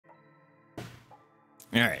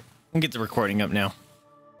All right, we'll get the recording up now.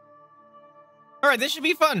 All right, this should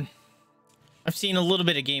be fun. I've seen a little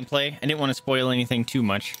bit of gameplay. I didn't want to spoil anything too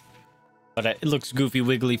much, but it looks goofy,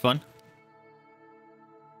 wiggly fun.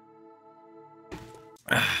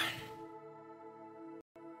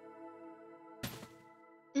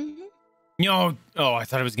 No, oh, I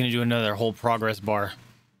thought I was going to do another whole progress bar.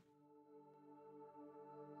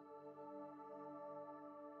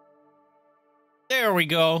 There we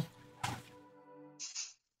go.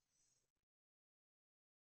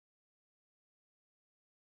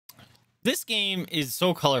 This game is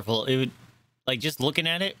so colorful. It would, like, just looking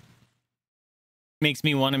at it makes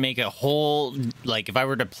me want to make a whole, like, if I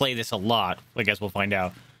were to play this a lot, I guess we'll find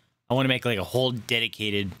out. I want to make like a whole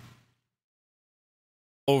dedicated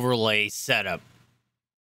overlay setup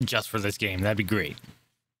just for this game. That'd be great.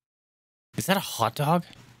 Is that a hot dog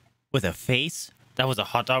with a face? That was a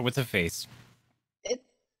hot dog with a face.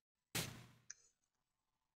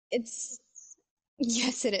 It's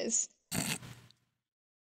yes, it is.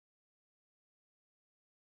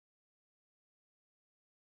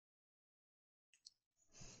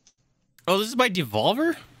 Oh, this is by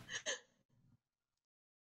Devolver?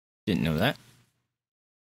 Didn't know that.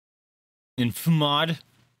 Infamod.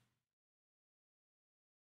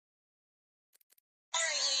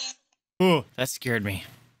 Oh, that scared me.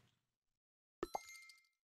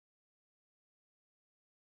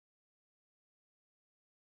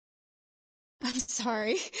 I'm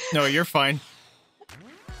sorry. No, you're fine.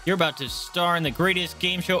 You're about to star in the greatest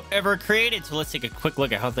game show ever created, so let's take a quick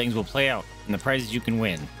look at how things will play out and the prizes you can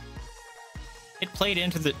win. Get played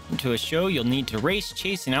into a show, you'll need to race,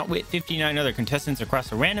 chase, and outwit 59 other contestants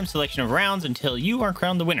across a random selection of rounds until you are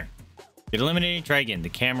crowned the winner. Get eliminated, try again. The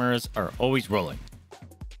cameras are always rolling.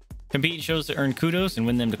 Compete in shows to earn kudos and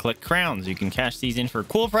win them to collect crowns. You can cash these in for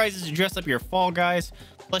cool prizes to dress up your fall guys.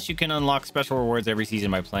 Plus, you can unlock special rewards every season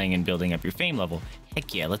by playing and building up your fame level.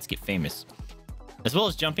 Heck yeah, let's get famous. As well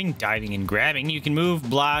as jumping, diving, and grabbing, you can move,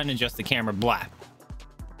 blah, and adjust the camera, blah.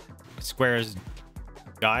 Square is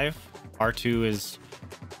dive. R2 is...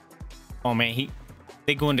 Oh man,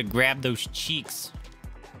 they going to grab those cheeks.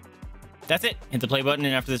 That's it. Hit the play button,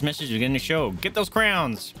 and after this message, you're getting a show. Get those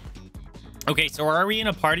crowns. Okay, so are we in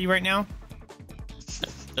a party right now?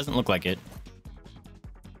 Doesn't look like it.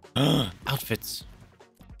 Outfits.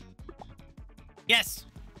 Yes.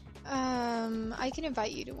 I can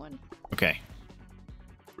invite you to one. Okay.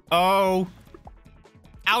 Oh.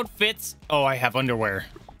 Outfits. Oh, I have underwear.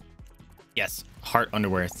 Yes. Heart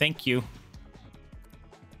underwear. Thank you.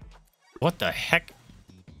 What the heck?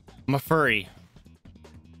 I'm a furry.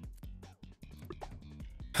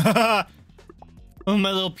 Oh,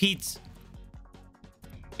 my little Pete's.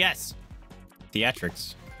 Yes.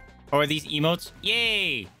 Theatrics. Oh, are these emotes?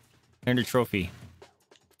 Yay! Earned a trophy.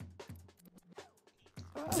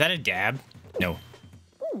 Is that a dab? No.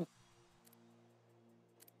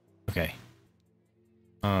 Okay.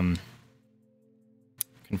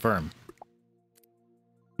 Confirm.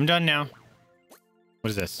 I'm done now. What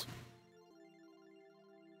is this?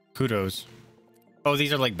 Kudos. Oh,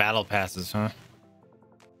 these are like battle passes, huh?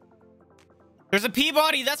 There's a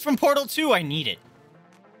Peabody! That's from Portal 2! I need it.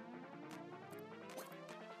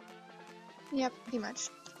 Yep, pretty much.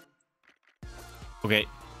 Okay.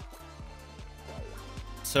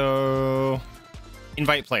 So...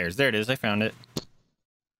 invite players. There it is. I found it.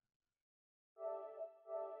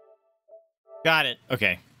 Got it.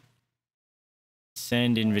 Okay.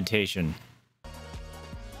 Send invitation.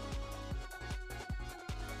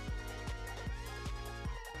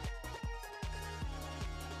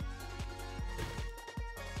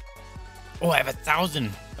 Oh, I have 1,000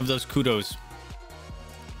 of those kudos.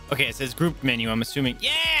 Okay, it says group menu. I'm assuming. Yeah!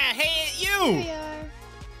 Hey, you! Here we are.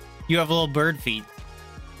 You have little bird feet.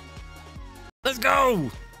 Let's go!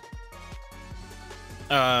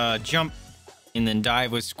 Jump. And then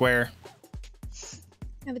dive with square.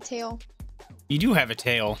 I have a tail. You do have a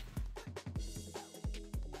tail.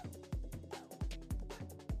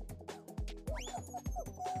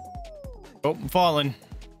 Oh, I'm falling.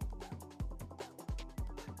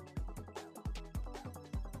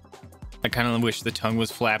 I kind of wish the tongue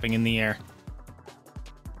was flapping in the air.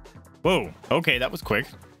 Whoa, okay, that was quick.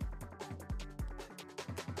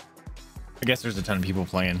 I guess there's a ton of people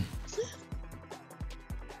playing.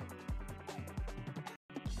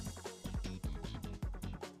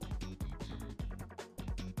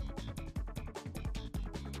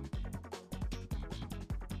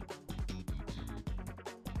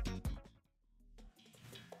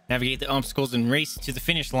 Navigate the obstacles and race to the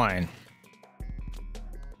finish line.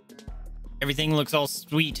 Everything looks all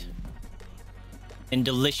sweet and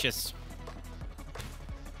delicious.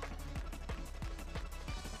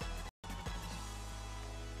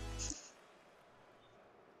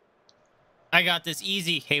 I got this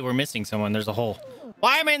easy. Hey, we're missing someone. There's a hole.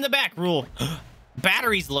 Why am I in the back? Rule.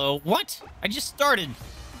 Battery's low. What? I just started.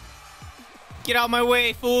 Get out of my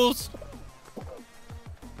way, fools.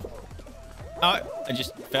 Oh, I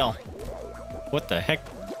just fell. What the heck?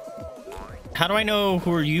 How do I know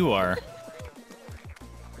who you are?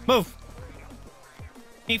 Move.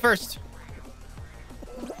 Me first.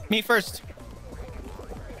 Me first.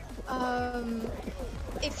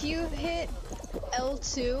 If you hit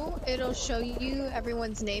L2, it'll show you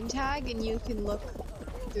everyone's name tag, and you can look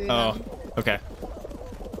through them. Okay.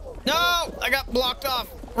 No! I got blocked off.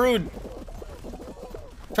 Rude.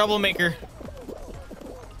 Troublemaker.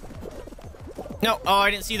 No. Oh,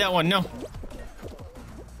 I didn't see that one. No.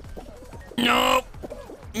 No!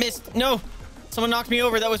 Missed. No! Someone knocked me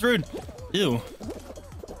over. That was rude. Ew.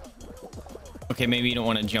 Okay, maybe you don't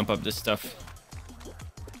want to jump up this stuff.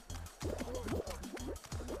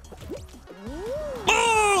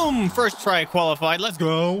 Boom! First try qualified. Let's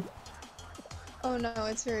go. Oh no,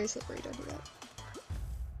 it's very slippery. Don't do that.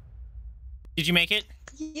 Did you make it?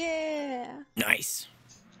 Yeah. Nice.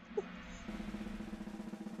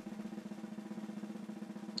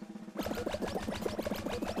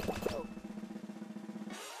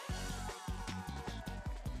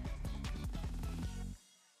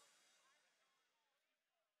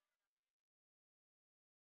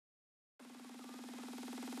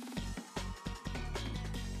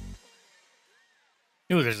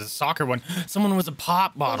 Ooh, there's a soccer one. Someone with a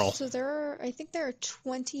pop bottle. Oh, so I think there are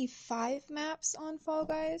 25 maps on Fall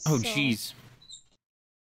Guys. Oh, jeez.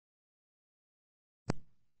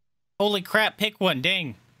 Holy crap, pick one,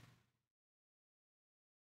 dang.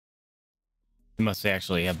 It must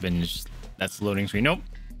actually have been just, that's the loading screen. Nope.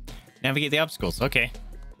 Navigate the obstacles, okay.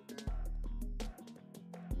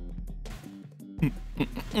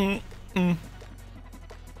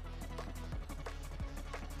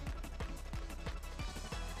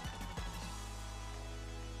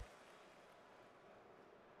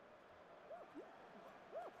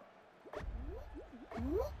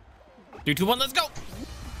 Three, two, one, let's go!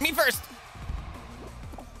 Me first!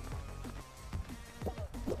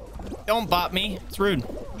 Don't bop me. It's rude.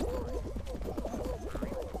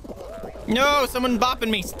 No! Someone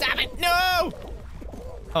bopping me! Stop it! No!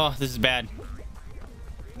 Oh, this is bad.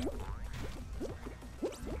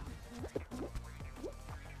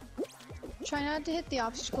 Try not to hit the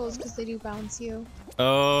obstacles because they do bounce you.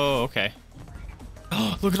 Oh, okay.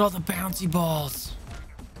 Oh, look at all the bouncy balls.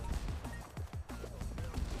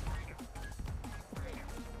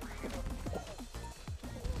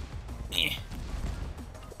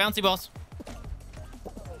 Bouncy balls.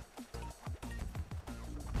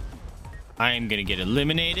 I am gonna get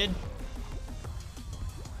eliminated.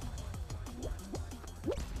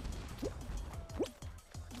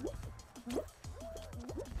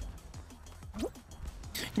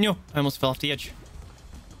 No, I almost fell off the edge.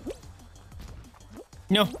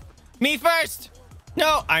 No, me first.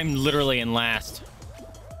 No, I'm literally in last.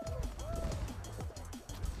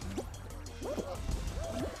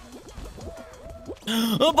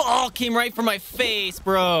 A ball came right for my face,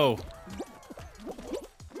 bro.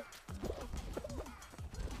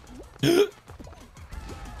 No!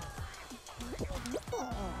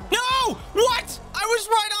 What? I was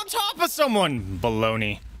right on top of someone.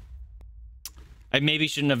 Baloney. I maybe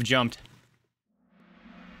shouldn't have jumped.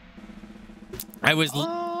 I was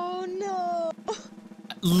Oh no.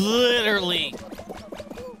 literally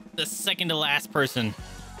the second to last person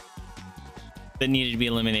that needed to be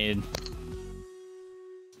eliminated.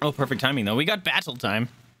 Oh, perfect timing, though. We got battle time.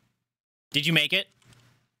 Did you make it?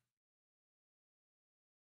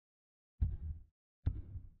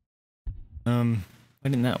 Why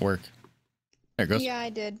didn't that work? There it goes. Yeah, I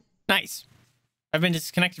did. Nice. I've been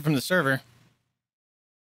disconnected from the server.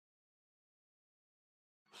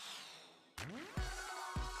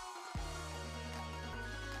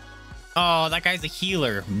 Oh, that guy's a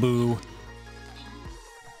healer. Boo.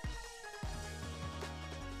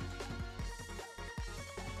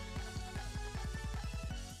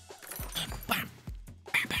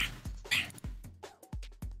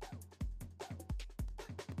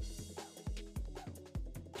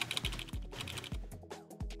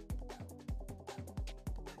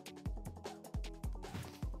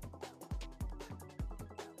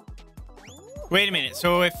 Wait a minute.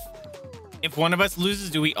 So if one of us loses,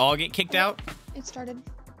 do we all get kicked out? It started.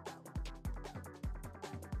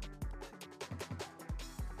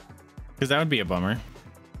 Because that would be a bummer.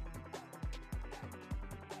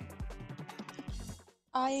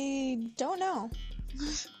 I don't know.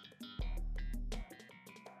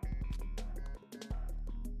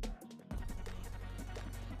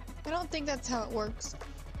 I don't think that's how it works.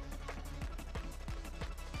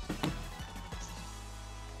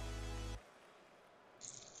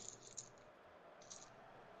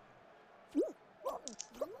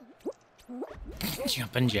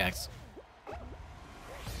 Jumping jacks.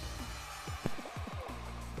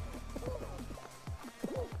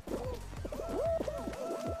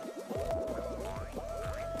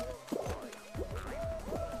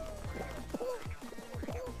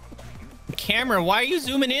 Camera, why are you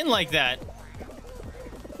zooming in like that?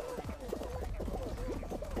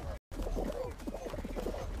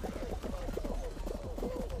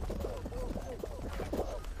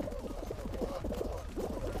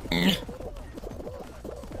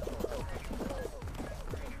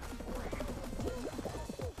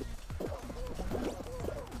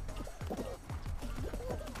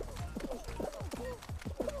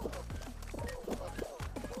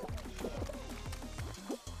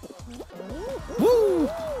 Woo!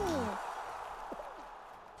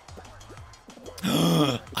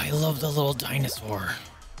 I love the little dinosaur.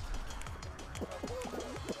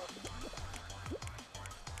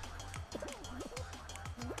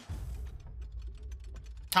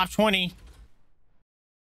 Top 20.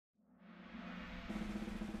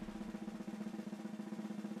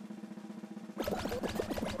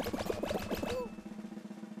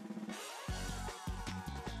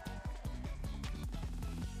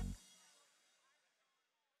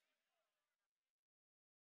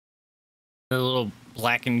 The little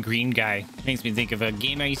black and green guy makes me think of a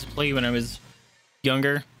game I used to play when I was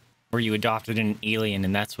younger, where you adopted an alien,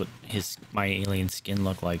 and that's what my alien skin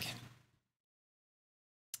looked like.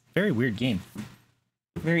 Very weird game.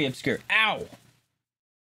 Very obscure. Ow!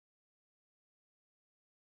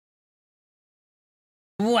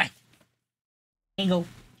 What? There you go.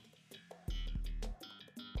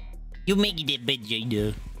 You make it a bed,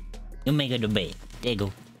 Jada. You make it a bed. There you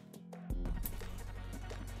go.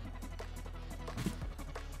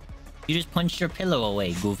 You just punched your pillow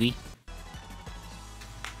away, Goofy.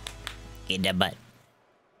 Get that butt.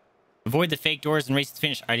 Avoid the fake doors and race to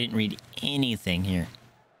finish. I didn't read anything here.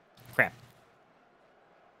 Crap.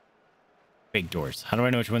 Fake doors. How do I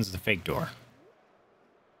know which one's the fake door?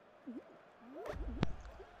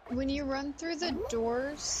 When you run through the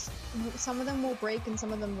doors, some of them will break and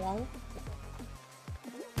some of them won't.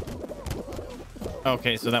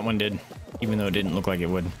 Okay, so that one did, even though it didn't look like it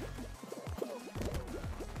would.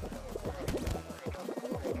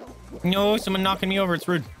 No, someone knocking me over. It's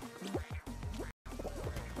rude.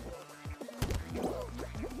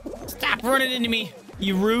 Stop running into me,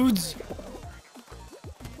 you rudes.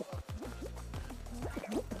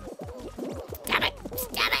 Stop it.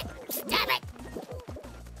 Stop it. Stop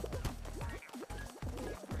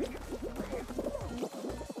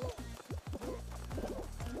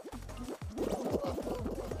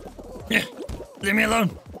it. Leave me alone.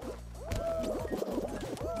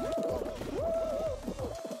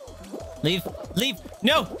 Leave. Leave.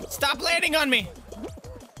 No! Stop landing on me!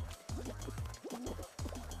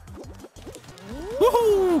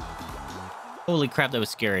 Woohoo! Holy crap, that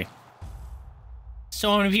was scary.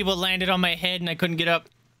 So many people landed on my head and I couldn't get up.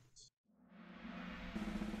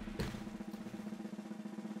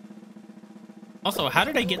 Also, how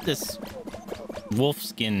did I get this wolf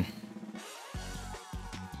skin?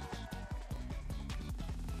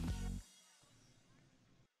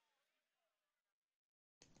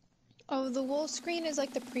 Oh, the wolf screen is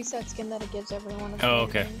like the preset skin that it gives everyone. Oh,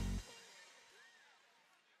 okay.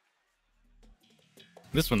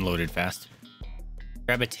 This one loaded fast.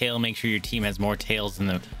 Grab a tail, make sure your team has more tails than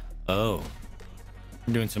the... Oh.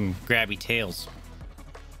 I'm doing some grabby tails.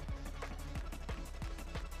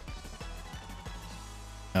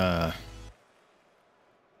 I'm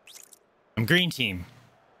green team.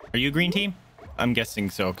 Are you green team? I'm guessing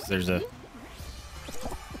so, because there's a...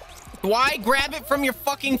 Why grab it from your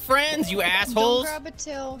fucking friends, you assholes? Don't grab a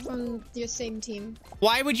tail from your same team.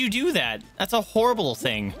 Why would you do that? That's a horrible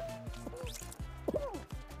thing.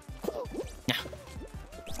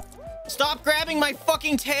 Stop grabbing my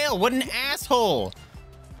fucking tail. What an asshole.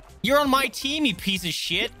 You're on my team, you piece of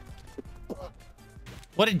shit.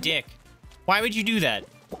 What a dick. Why would you do that?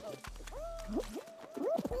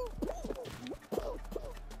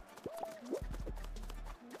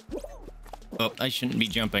 Oh, I shouldn't be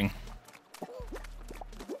jumping.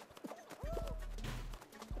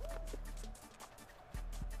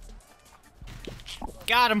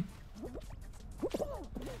 Got him.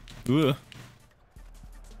 Ooh.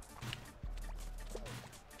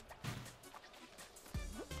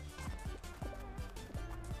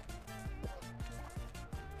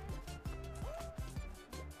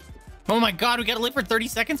 Oh my god, we gotta live for 30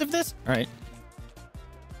 seconds of this? All right.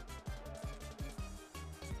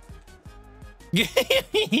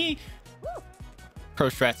 Pro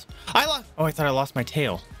strats. Oh, I thought I lost my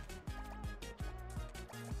tail.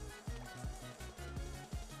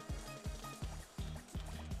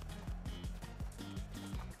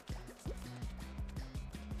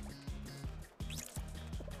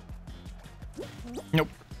 Nope.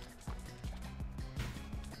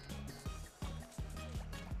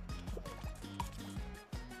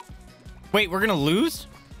 Wait, we're gonna lose?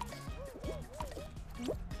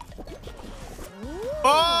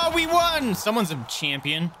 Oh, we won! Someone's a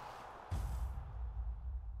champion.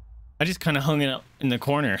 I just kind of hung it up in the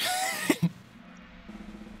corner.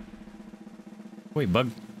 Wait, bug.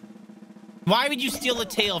 Why would you steal a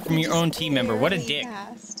tail from your own team member? What a dick.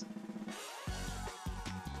 Passed.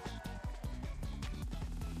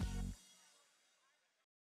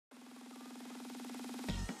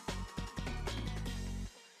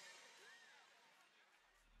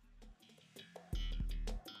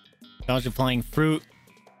 Dodge a flying fruit.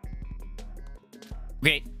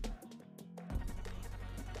 Okay.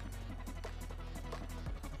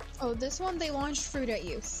 Oh, this one, they launched fruit at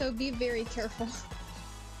you, so be very careful.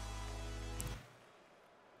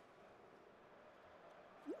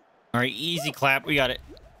 All right, easy clap. We got it.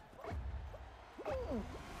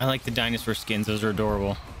 I like the dinosaur skins. Those are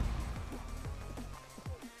adorable.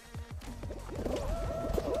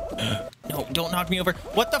 No, don't knock me over.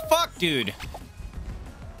 What the fuck, dude?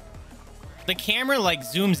 The camera, like,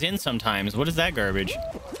 zooms in sometimes. What is that garbage?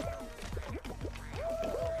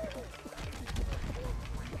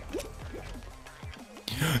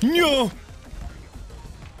 No!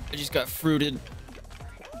 I just got fruited.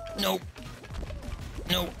 Nope.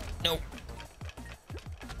 Nope. Nope.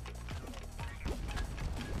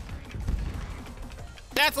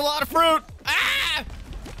 That's a lot of fruit! Ah!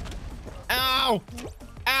 Ow!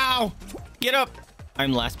 Ow! Get up!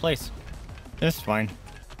 I'm last place. That's fine.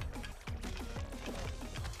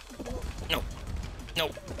 No. No.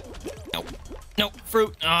 No. No.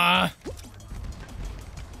 Fruit. Ah!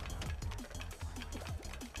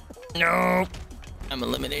 No! I'm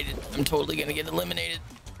eliminated. I'm totally gonna get eliminated.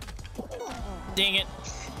 Dang it.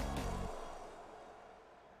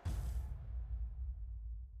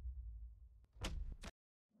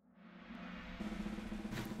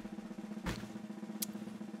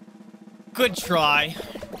 Good try.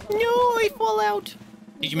 No, I fall out.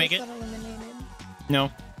 Did you make it? Got eliminated. No.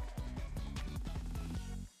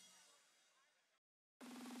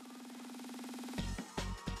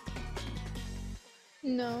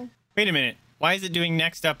 No. Wait a minute. Why is it doing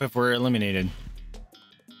next up if we're eliminated?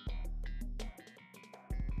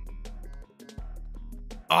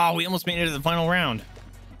 Oh, we almost made it to the final round.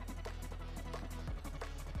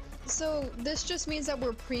 So this just means that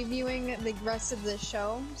we're previewing the rest of the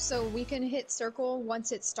show, so we can hit circle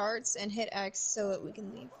once it starts and hit X so that we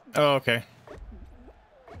can leave. Oh, okay.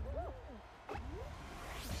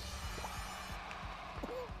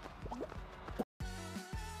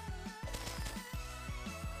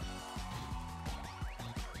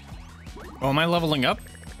 Oh, am I leveling up?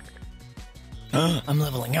 I'm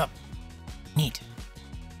leveling up. Neat.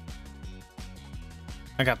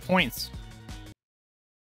 I got points.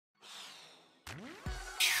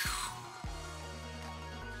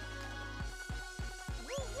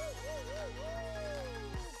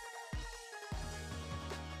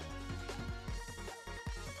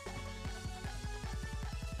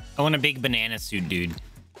 I want a big banana suit, dude.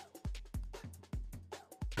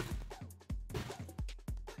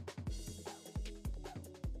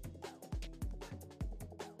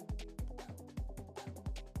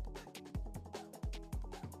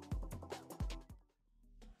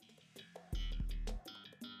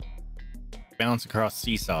 Bounce across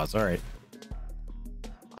seesaws. All right.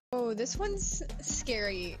 Oh, this one's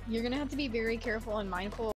scary. You're gonna have to be very careful and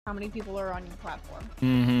mindful of how many people are on your platform.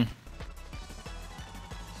 Mm-hmm.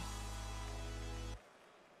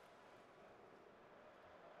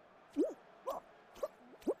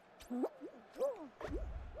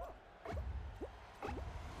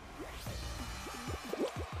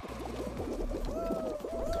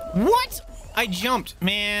 What? I jumped,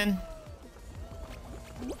 man.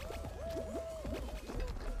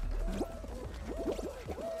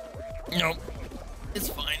 Nope. It's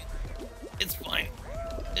fine. It's fine.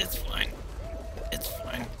 It's fine. It's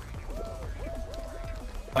fine.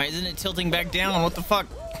 Why isn't it tilting back down? What the fuck?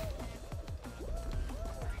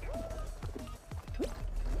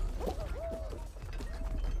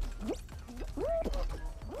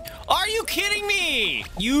 Are you kidding me?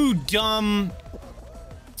 You dumb...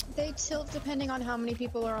 They tilt depending on how many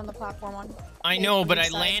people are on the platform on. I know, but I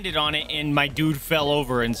landed on it and my dude fell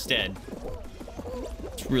over instead.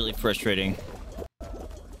 It's really frustrating.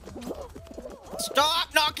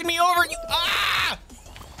 Stop knocking me over, you... Ah!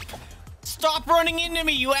 Stop running into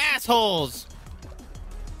me, you assholes!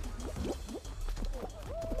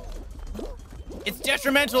 It's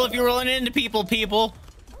detrimental if you run into people.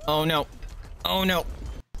 Oh no. Oh no.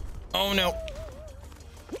 Oh no.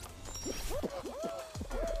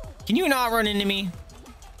 Can you not run into me?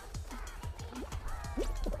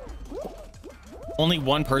 Only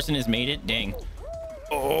one person has made it? Dang.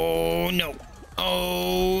 Oh, no.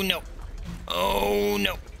 Oh, no. Oh,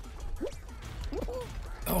 no.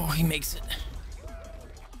 Oh, he makes it.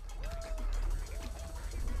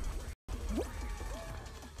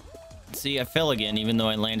 See, I fell again, even though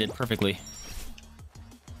I landed perfectly.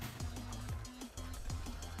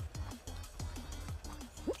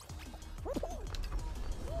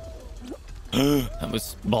 That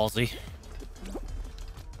was ballsy.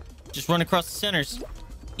 Just run across the centers.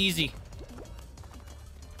 Easy.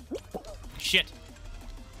 Shit.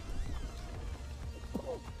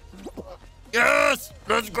 Yes!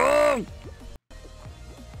 Let's go!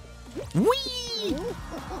 Whee!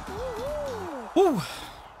 Woo!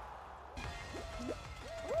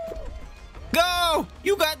 Go!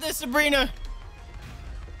 You got this, Sabrina!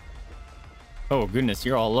 Oh, goodness,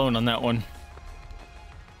 you're all alone on that one.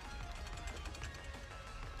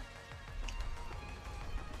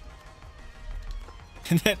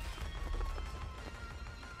 that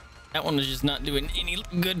one was just not doing any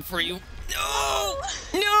good for you. No!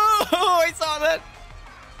 No! I saw that!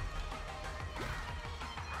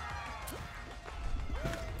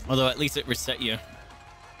 Although at least it reset you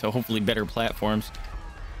to hopefully better platforms.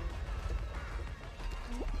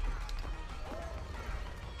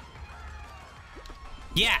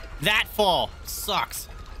 Yeah, that fall sucks.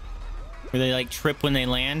 Where they like trip when they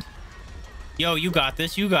land. Yo, you got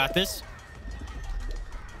this. You got this.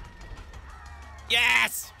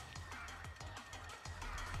 Yes!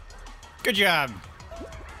 Good job.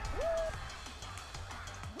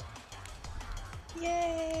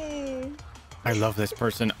 Yay! I love this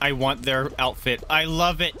person. I want their outfit. I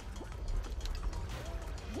love it.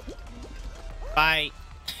 Bye.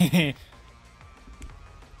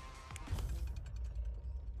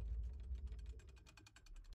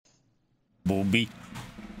 Booby.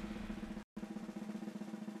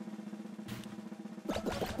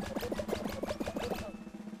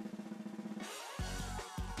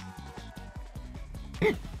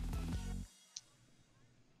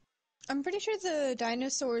 I'm pretty sure the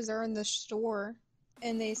dinosaurs are in the store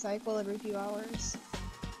and they cycle every few hours.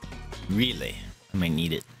 Really? I might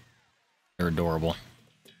need it. They're adorable.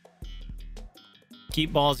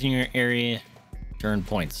 Keep balls in your area. Turn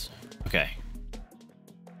points. Okay.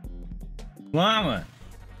 Llama.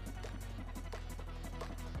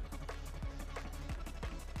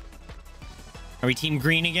 Are we team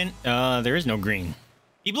green again? There is no green.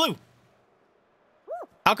 Be blue.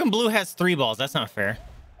 How come blue has 3 balls? That's not fair.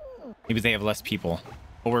 Maybe they have less people.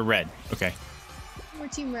 Oh, we're red. Okay. We're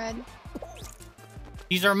team red.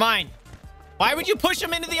 These are mine. Why would you push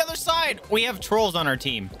them into the other side? We have trolls on our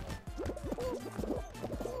team.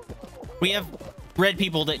 We have red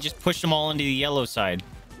people that just push them all into the yellow side.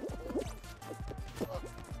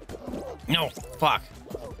 No, fuck.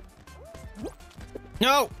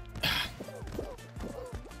 No.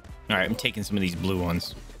 All right, I'm taking some of these blue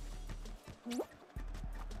ones.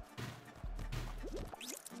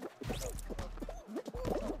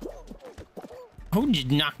 Who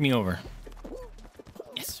did knock me over?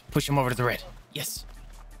 Yes, push him over to the red. Yes,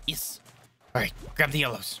 yes. All right, grab the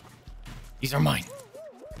yellows. These are mine.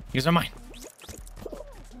 These are mine.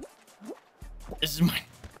 This is mine.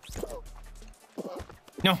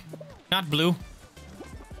 No, not blue.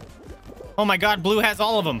 Oh my god, blue has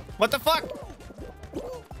all of them. What the fuck?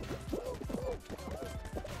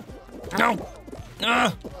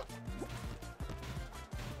 No.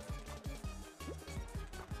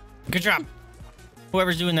 Good job.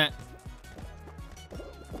 Whoever's doing that.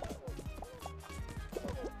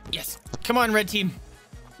 Yes. Come on, red team.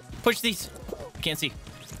 Push these. I can't see.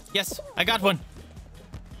 Yes, I got one.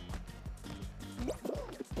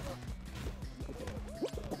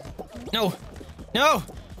 No. No.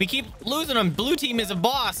 We keep losing them. Blue team is a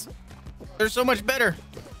boss. They're so much better.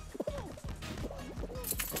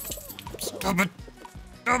 Stop it.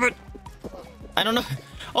 Stop it. I don't know.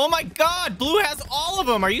 Oh my god. Blue has all of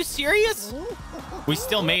them. Are you serious? We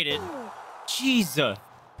still made it. Jesus.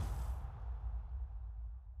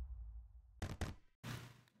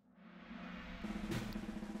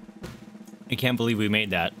 I can't believe we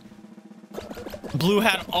made that. Blue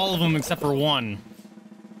had all of them except for one.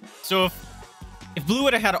 So if blue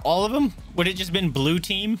would have had all of them, would it just been blue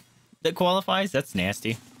team that qualifies? That's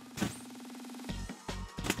nasty.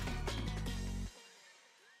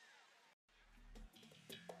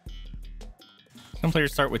 Some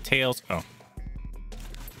players start with tails. Oh.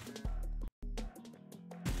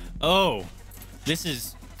 Oh. This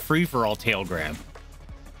is free for all tail grab.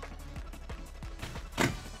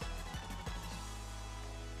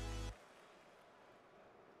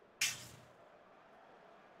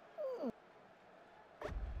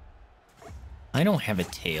 I don't have a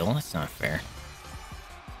tail. That's not fair.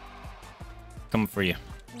 Coming for you.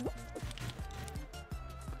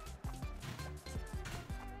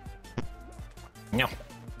 No.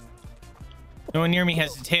 No one near me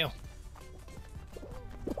has a tail.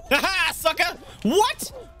 Haha, sucker!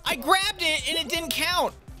 What? I grabbed it and it didn't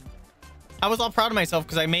count. I was all proud of myself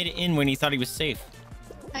because I made it in when he thought he was safe.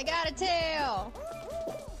 I got a tail.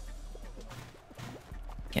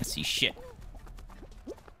 Can't see shit.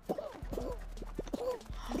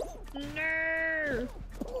 No.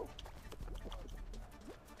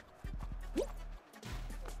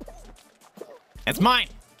 That's mine.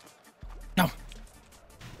 No.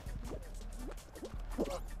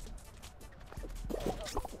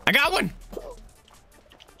 I got one.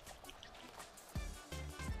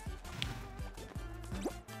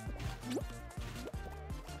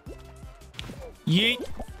 Yeet.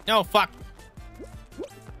 No, fuck.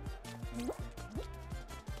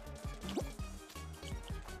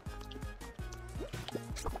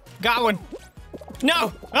 Got one.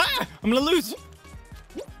 No. Ah, I'm gonna lose.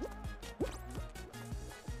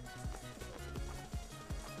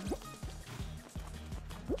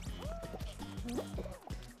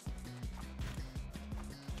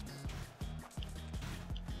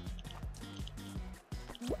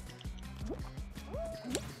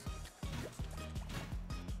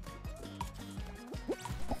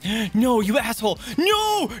 No, you asshole.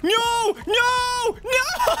 No, no, no, no.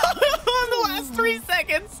 The last 3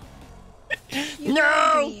 seconds.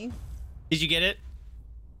 No. Did you get it?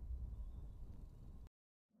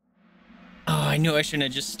 Oh, I knew I shouldn't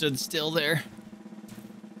have just stood still there.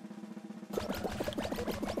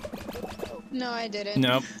 No, I didn't.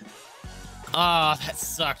 Nope. Ah, that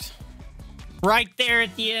sucked. Right there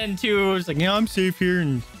at the end, too. I was like, yeah, I'm safe here.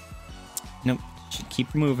 And nope, should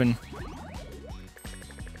keep moving.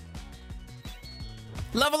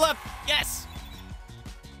 Level up! Yes!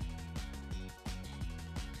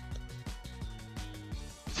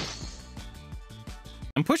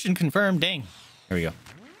 I'm pushing confirm. Dang. Here we go.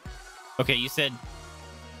 Okay, you said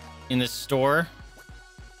in the store.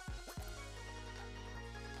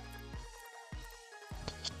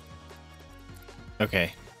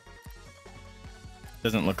 Okay.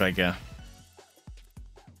 Doesn't look like they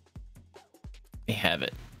have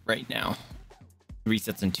it right now.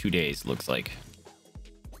 Resets in 2 days, looks like.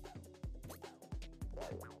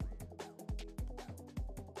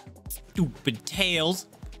 Stupid tails.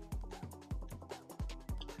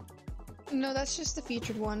 No, that's just the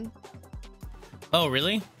featured one. Oh,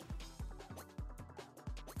 really?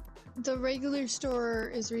 The regular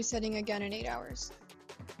store is resetting again in 8 hours.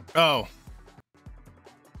 Oh.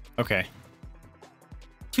 Okay.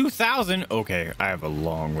 2,000? Okay, I have a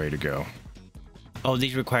long way to go. Oh,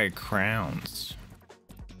 these require crowns.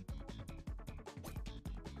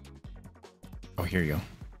 Oh, here you go.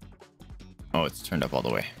 Oh, it's turned up all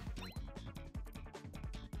the way.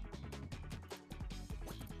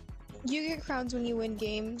 You get crowns when you win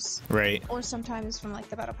games. Right. Or sometimes from like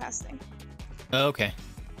the battle pass thing. Oh, okay.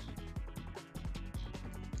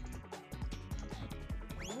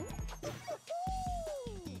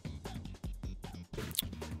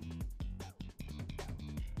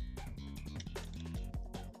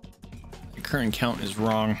 The current count is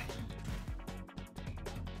wrong.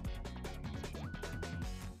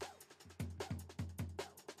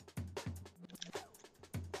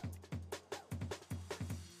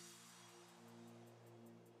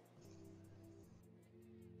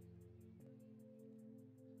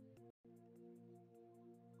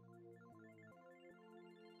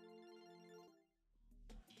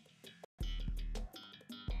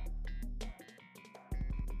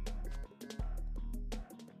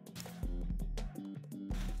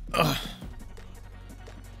 Ugh.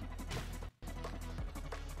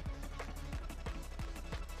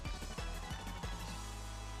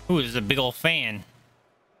 Ooh, there's a big old fan.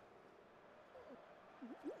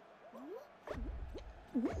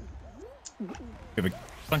 We have a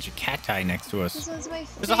bunch of cacti next to us. This one's my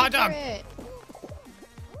favorite. There's a hot dog.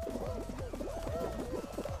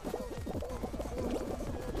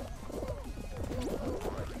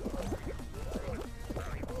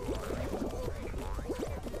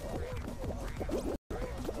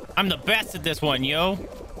 I'm the best at this one, yo.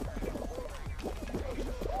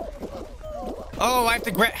 Oh, I have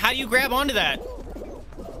to grab. How do you grab onto that?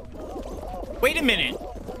 Wait a minute.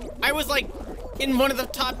 I was like in one of the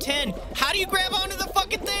top 10. How do you grab onto the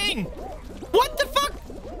fucking thing? What the fuck?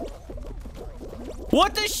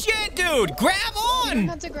 What the shit, dude? Grab on! You don't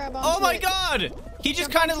have to grab onto Oh my it. god! He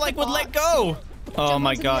just kind of like would let box. go. Oh Jump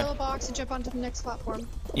my onto god. the yellow box and jump onto the next platform.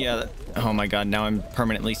 Yeah. Oh my god. Now I'm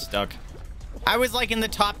permanently stuck. I was like in the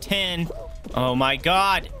top 10, Oh my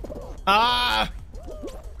god. Ah!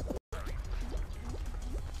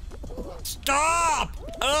 Stop!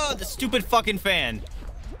 Oh, the stupid fucking fan.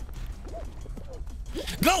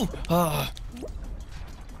 Go!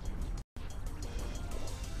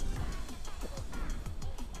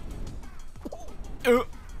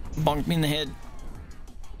 Bonked me in the head.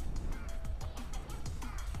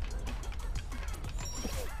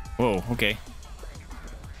 Whoa, okay.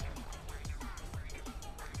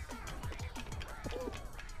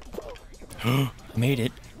 I made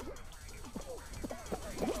it.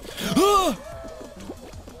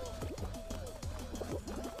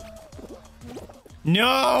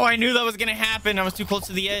 No, I knew that was gonna happen. I was too close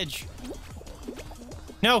to the edge.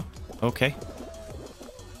 No. Okay.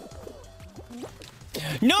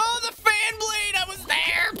 No, the fan blade! I was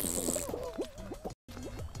there!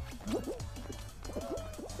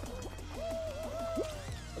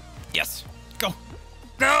 Yes. Go.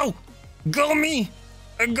 Go! Go me!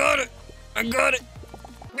 I got it! I got it!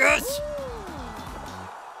 Yes!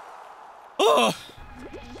 Oh!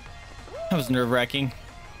 That was nerve-wracking.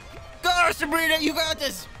 Go, Sabrina! You got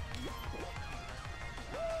this!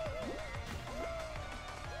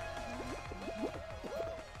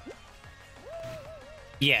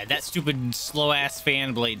 Yeah, that stupid slow-ass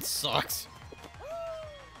fan blade sucks.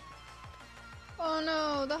 Oh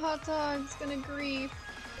no, the hot dog's gonna grief.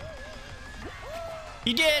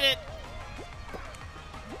 You did it!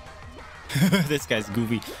 This guy's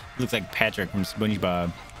goofy. Looks like Patrick from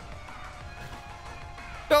SpongeBob.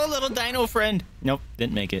 Oh, little dino friend. Nope,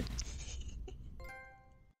 didn't make it.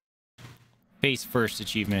 Face first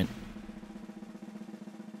achievement.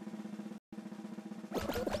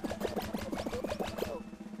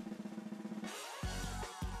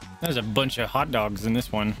 There's a bunch of hot dogs in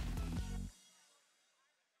this one.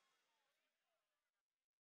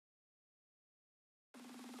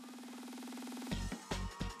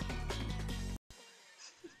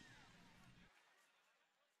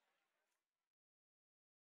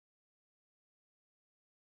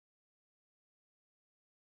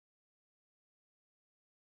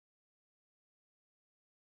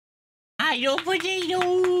 Hello, potato!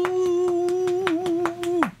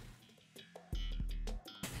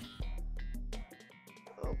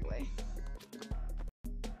 Oh boy.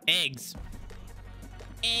 Eggs.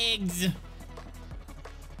 Eggs.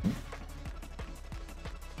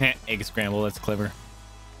 Egg scramble, that's clever.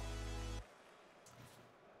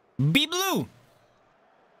 Be blue.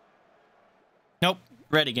 Nope,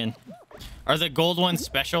 red again. Are the gold ones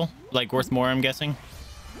special? Like worth more, I'm guessing?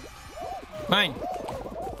 Mine.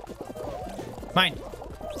 Mine.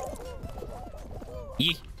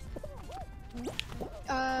 Yee.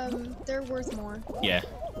 They're worth more. Yeah.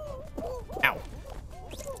 Ow.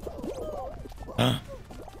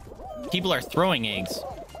 People are throwing eggs.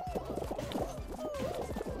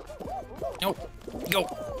 No. Go.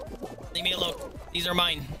 Leave me alone. These are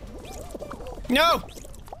mine. No!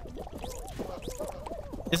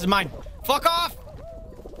 This is mine. Fuck off!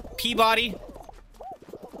 Peabody.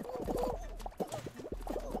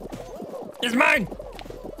 It's mine!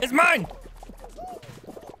 It's mine!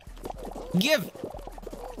 Give!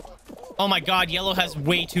 Oh my god, yellow has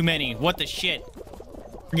way too many. What the shit?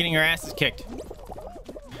 We're getting our asses kicked.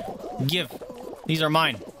 Give. These are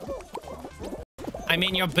mine. I'm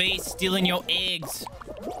in your base stealing your eggs.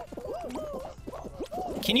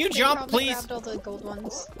 Can you jump, please? Grabbed all the gold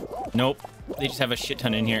ones. Nope. They just have a shit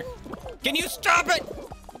ton in here. Can you stop it?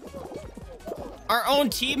 Our own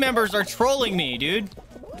team members are trolling me, dude.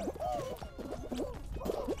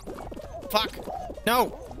 Fuck. No.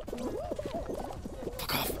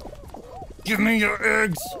 Fuck off. Give me your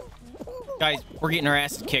eggs. Guys, we're getting our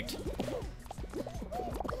asses kicked.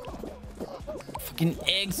 Fucking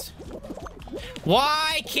eggs.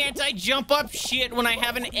 Why can't I jump up shit when I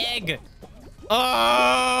have an egg?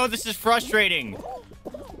 Oh, this is frustrating.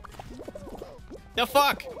 The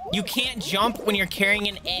fuck? You can't jump when you're carrying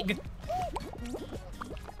an egg?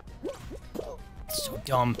 It's so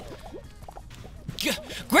dumb.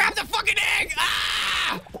 Grab the fucking egg!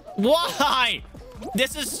 Ah! Why?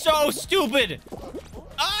 This is so stupid.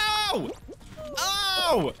 Oh!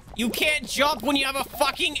 Oh! You can't jump when you have a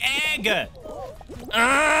fucking egg.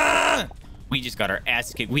 Ah! We just got our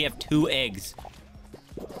ass kicked. We have 2 eggs.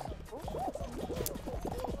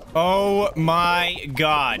 Oh my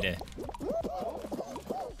god.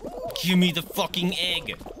 Give me the fucking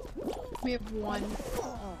egg. We have 1.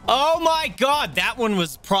 Oh my god, that one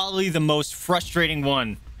was probably the most frustrating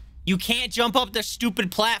one. You can't jump up the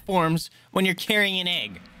stupid platforms when you're carrying an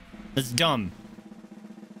egg. That's dumb.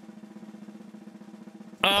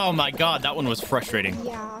 Oh my god, that one was frustrating.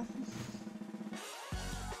 Yeah.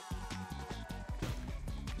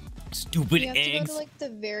 Stupid You have to go eggs. to like the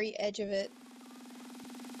very edge of it.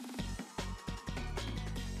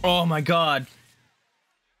 Oh my god.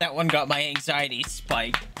 That one got my anxiety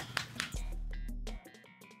spike.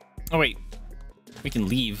 Oh wait. We can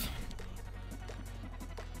leave.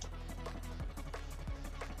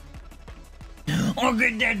 Oh,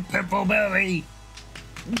 get that purple belly.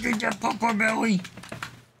 Get that purple belly.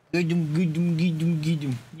 Get him, get him, get him, get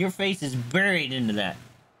him. Your face is buried into that.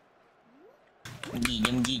 Get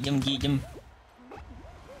him, get him, get him.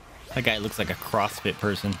 That guy looks like a CrossFit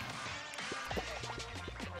person.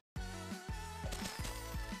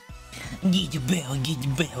 Get the belly, get the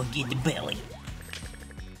belly, get the belly.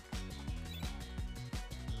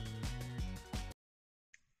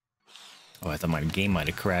 Oh, I thought my game might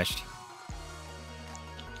have crashed.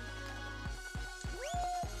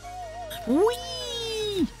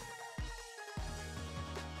 Whee!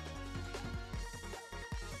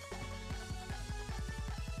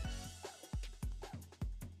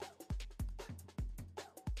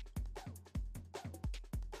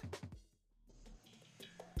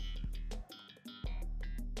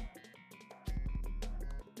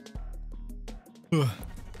 Ugh.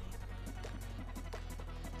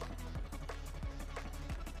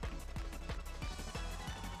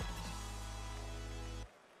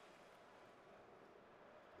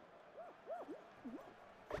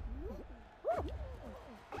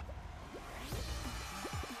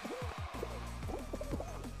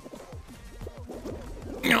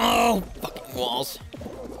 No! Fucking walls.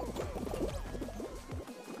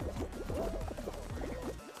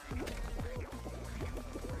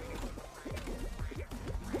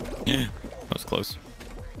 That was close.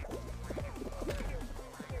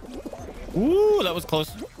 Ooh, that was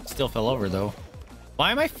close. Still fell over, though.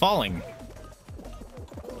 Why am I falling?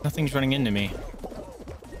 Nothing's running into me.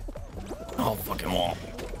 Oh, fucking wall.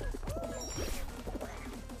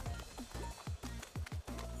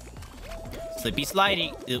 Slippy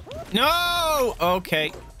slidey. Ew. No!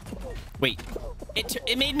 Okay. Wait.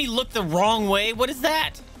 It made me look the wrong way. What is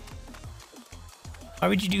that? Why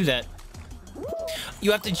would you do that?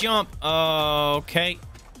 You have to jump. Okay.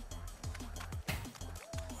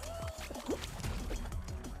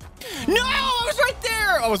 No! I was right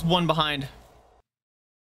there! I was one behind.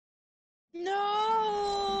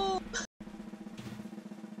 No!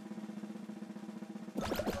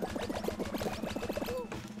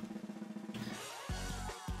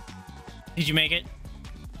 Did you make it?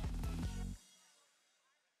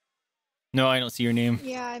 No, I don't see your name.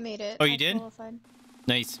 Yeah, I made it. Oh, you I did? qualified.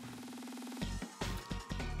 Nice.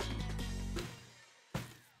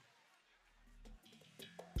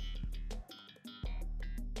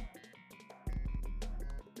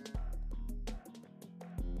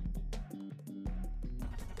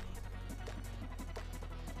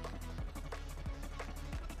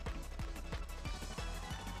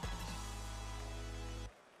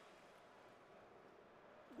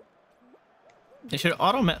 They should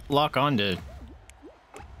auto lock onto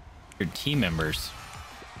your team members.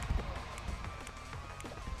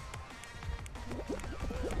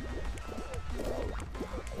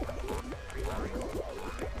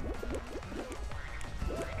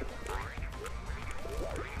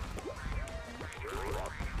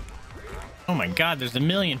 Oh my god, there's a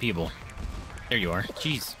million people. There you are.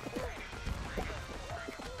 Jeez.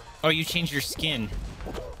 Oh, you changed your skin.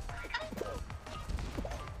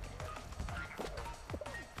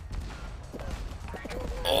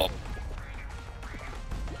 Oh.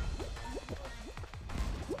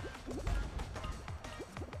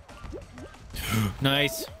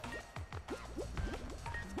 Nice.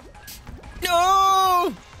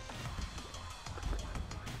 No!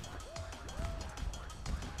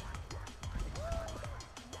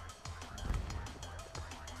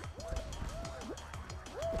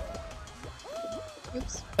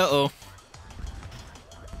 Oops. Uh-oh.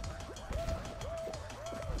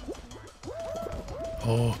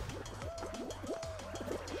 Oh.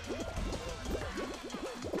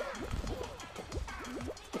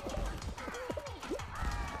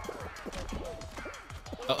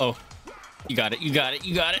 Uh-oh. You got it, you got it,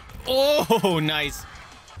 you got it. Oh, nice.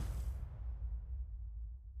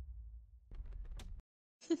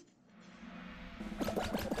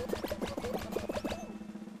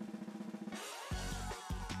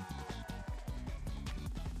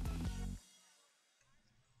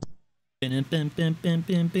 Bim, bim, bim, bim,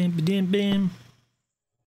 bim, bim, bim, bim.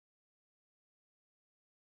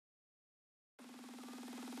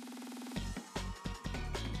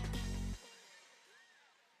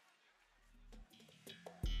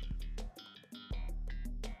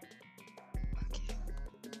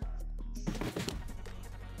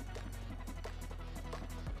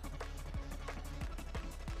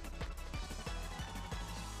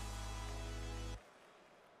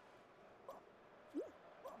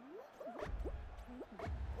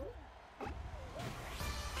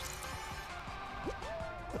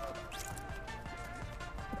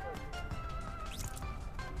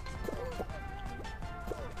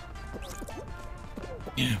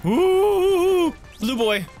 Ooh, blue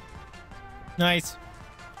boy. Nice.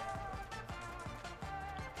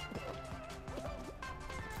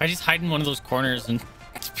 I just hide in one of those corners and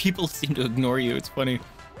people seem to ignore you. It's funny.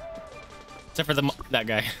 Except for that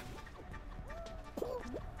guy.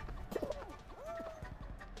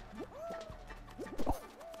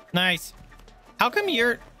 Nice. How come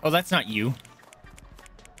you're... Oh, that's not you.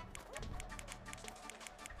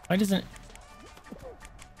 Why doesn't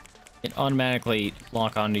it automatically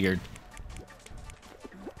lock onto your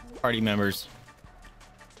party members?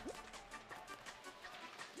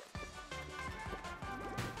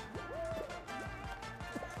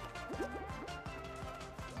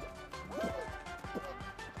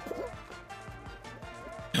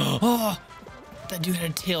 Oh, that dude had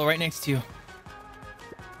a tail right next to you.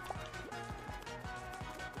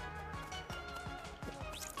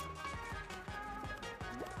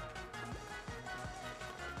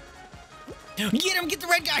 Get him! Get the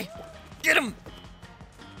red guy! Get him!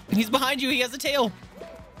 He's behind you. He has a tail.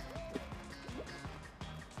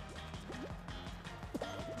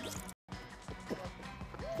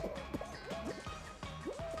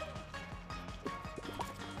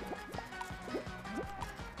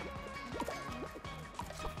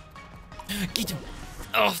 Get him!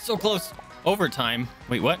 Oh, so close. Overtime.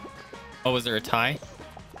 Wait, what? Oh, was there a tie?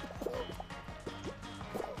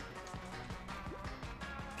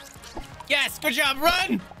 Yes, good job.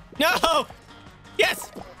 Run! No!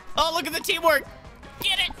 Yes! Oh, look at the teamwork.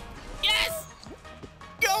 Get it! Yes!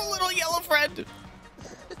 Go, little yellow friend.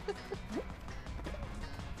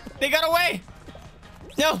 They got away.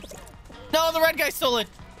 No! No, the red guy stole it.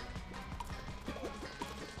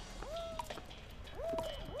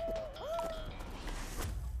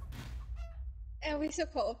 And we still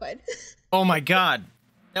qualified. Oh my god.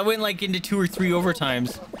 That went like into 2 or 3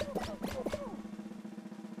 overtimes.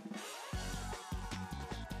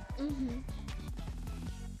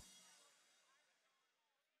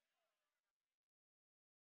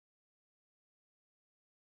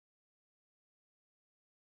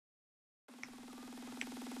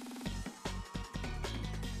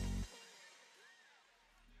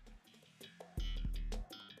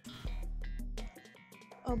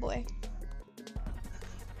 Oh boy.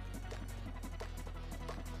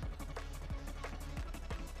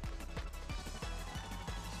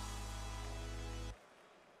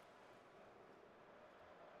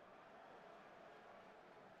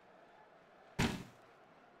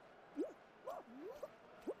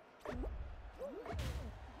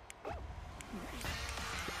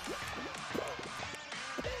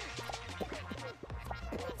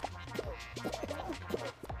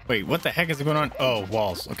 Wait, what the heck is going on? Oh,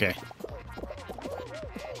 walls. Okay.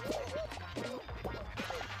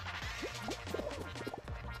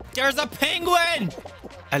 There's a penguin!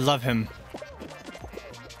 I love him.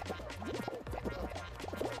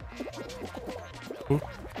 Ooh.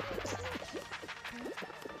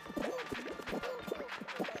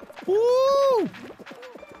 Woo!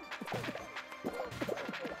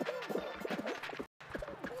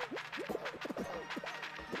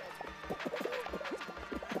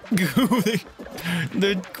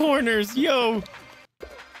 The corners, yo.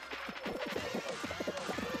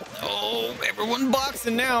 Oh, everyone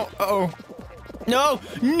boxing now. Uh-oh. No,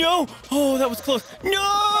 no. Oh, that was close. No!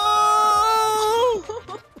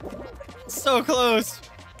 So close.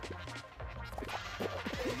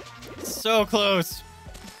 So close.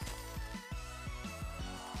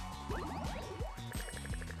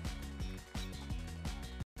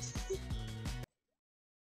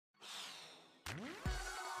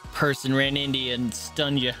 Person ran into you and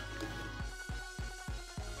stunned you.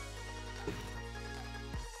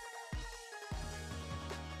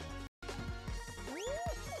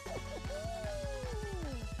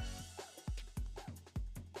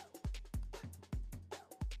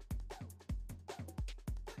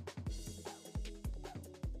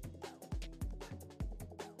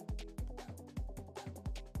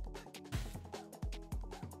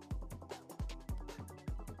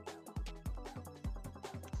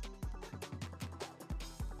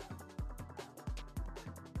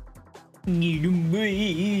 You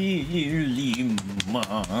really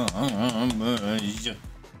mamas.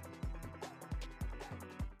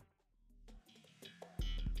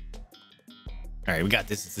 All right, we got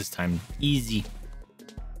this this time. Easy.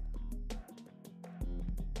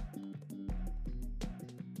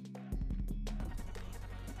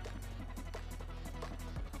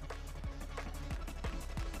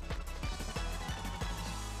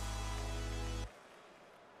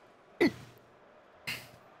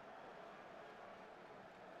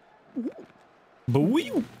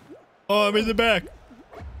 Boo! Oh, I'm in the back.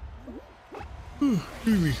 No.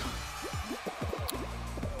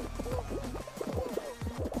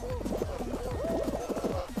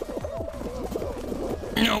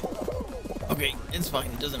 Okay, it's fine.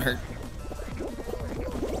 It doesn't hurt.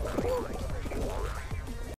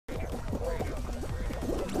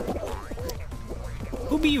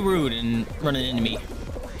 Who be rude and running into me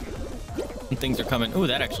when things are coming? Oh,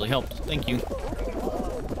 that actually helped. Thank you.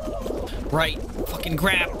 Right. Fucking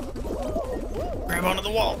grab. Grab onto the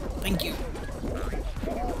wall. Thank you.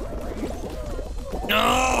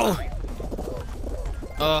 No!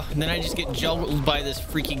 And then I just get juggled by this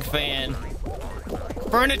freaking fan.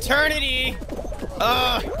 For an eternity!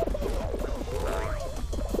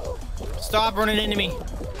 Stop running into me.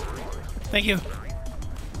 Thank you.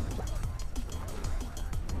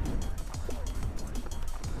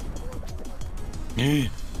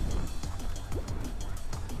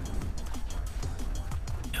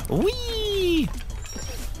 Whee!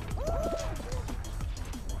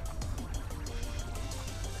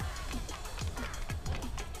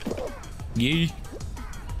 Yee.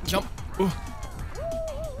 Jump. Ooh.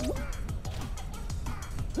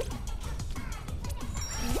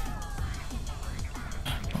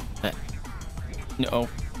 That. No.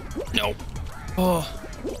 No. Oh.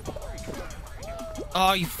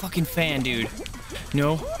 Oh, you fucking fan, dude.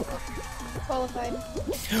 No. Qualified.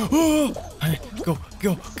 Oh! Go,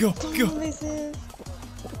 go, go, go. Vaesive.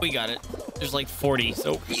 We got it. There's like 40,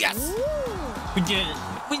 so yes! Ooh. We did it.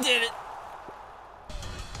 We did it.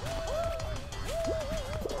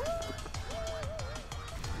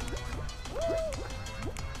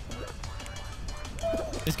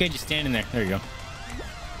 This guy just standing there. There you go.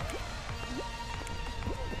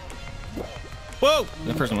 Whoa!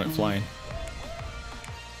 The person went flying.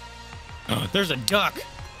 Oh, there's a duck.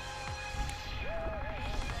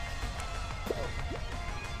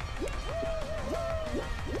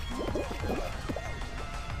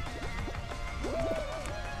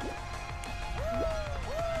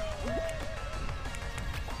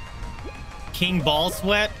 King Ball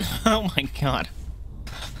Sweat? Oh my god.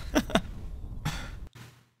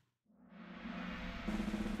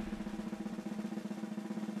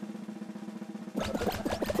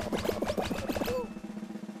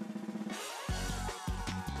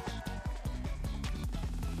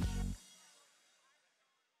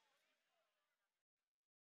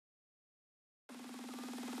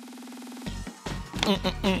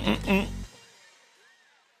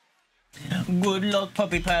 Good luck,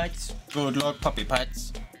 puppy pats. Good luck, puppy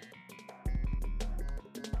pats.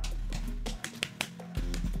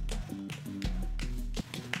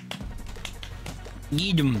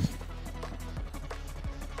 Eat 'em.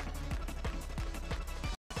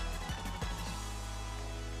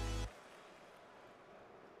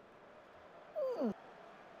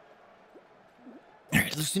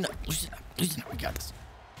 Alright, loosen up, loosen up, loosen up. We got this.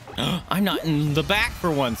 I'm not in the back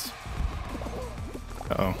for once.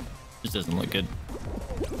 Uh-oh. This doesn't look good.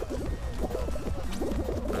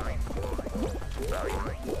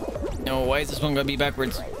 No, why is this one gonna be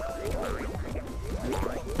backwards?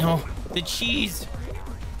 No, the cheese!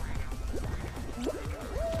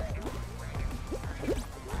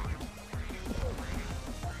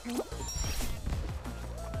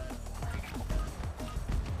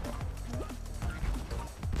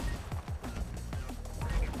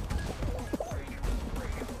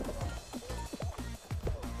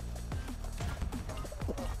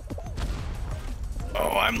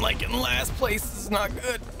 Oh, I'm like in last place. This is not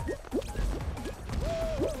good.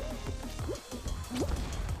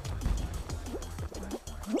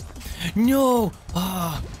 No!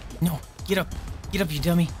 Ah, no. Get up. Get up, you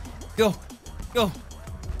dummy. Go. Go.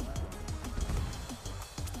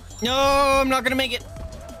 No, I'm not gonna make it.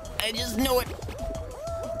 I just know it.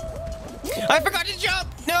 I forgot to jump.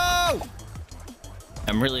 No!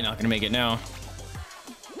 I'm really not gonna make it now.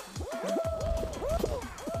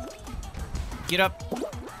 Get up.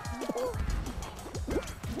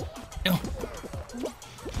 No.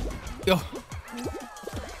 Go.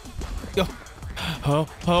 Go. Oh,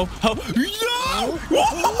 oh, oh. No!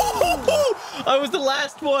 Whoa! I was the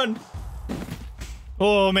last one.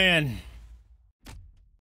 Oh, man.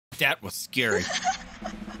 That was scary.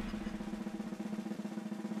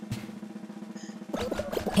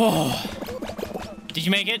 Oh. Did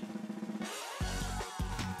you make it?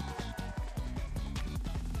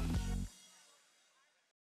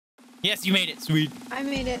 Yes, you made it. Sweet. I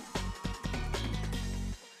made it.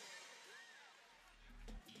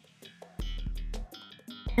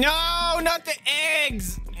 No, not the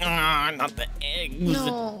eggs. Ah, not the eggs.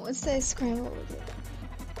 No, it says scrambled.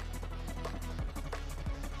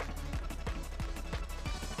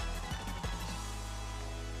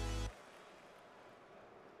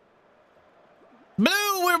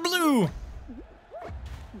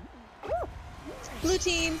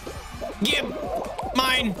 Give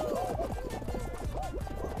mine.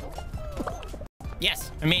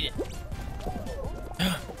 Yes, I made it.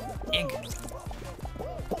 Egg.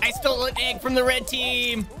 I stole an egg from the red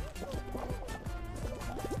team.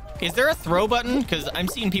 Is there a throw button? Because I'm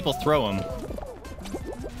seeing people throw them.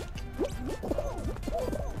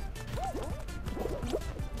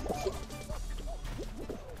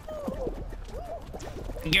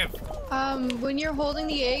 Give. When you're holding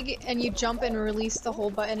the egg and you jump and release the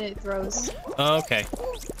hold button, it throws. Okay.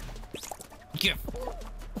 Give.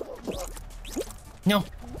 No.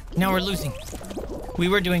 Now we're losing. We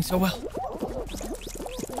were doing so well.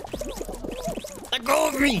 Let go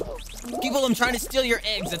of me! People, I'm trying to steal your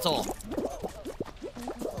eggs, that's all.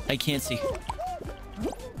 I can't see.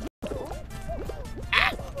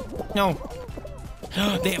 Ah! No.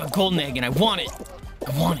 They have a golden egg and I want it.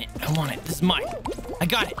 I want it. I want it. This is mine. I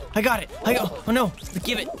got it. I got it. Oh no.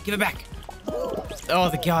 Give it. Give it back. Oh,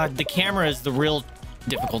 the camera is the real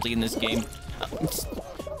difficulty in this game.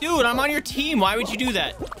 Dude, I'm on your team. Why would you do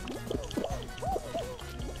that?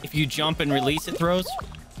 If you jump and release, it throws.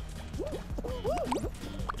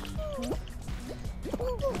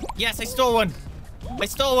 Yes, I stole one. I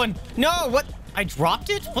stole one. No, what? I dropped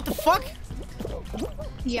it? What the fuck?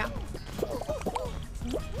 Yeah.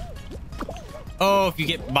 Oh, if you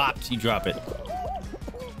get bopped, you drop it.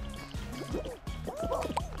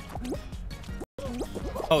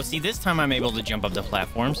 Oh, see, this time I'm able to jump up the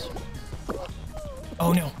platforms.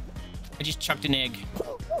 Oh, no. I just chucked an egg.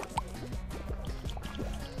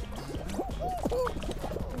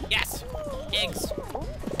 Yes. Eggs.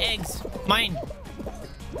 Eggs. Mine.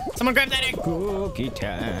 Someone grab that egg. Cookie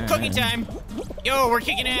time. Cookie time. Yo, we're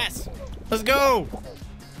kicking ass. Let's go.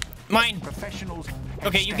 Mine. Professionals.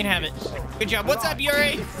 Okay, you can have it. Good job. What's up,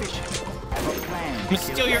 Yuri? I'm gonna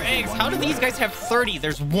steal your eggs. How do these guys have 30?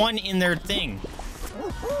 There's one in their thing.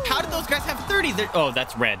 How did those guys have 30? Oh,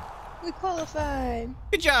 that's red. We qualified.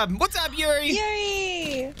 Good job. What's up, Yuri?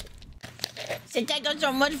 Yay! So thank you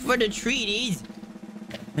so much for the treaties.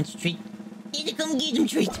 What's treat? Need to come get them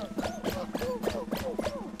treats.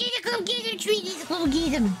 Need to come get them treaties. Come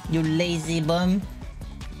get them. You lazy bum.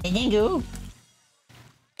 And then go.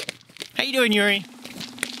 How you doing, Yuri?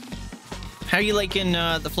 How you liking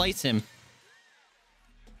the flight sim?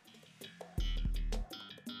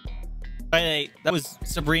 By the way, that was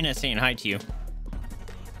Sabrina saying hi to you.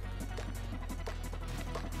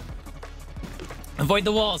 Avoid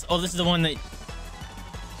the walls. Oh, this is the one that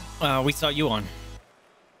we saw you on.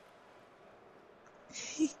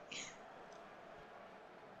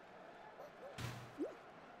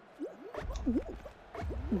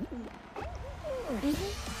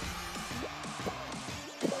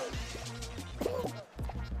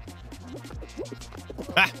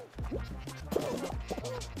 Ah!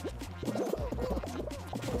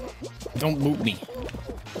 Don't boop me.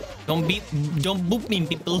 Don't boop me,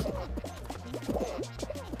 people.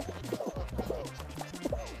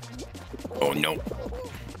 Oh no.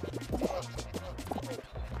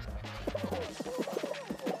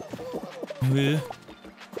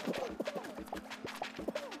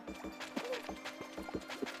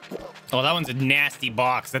 Oh, that one's a nasty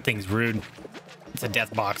box. That thing's rude. It's a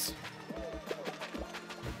death box.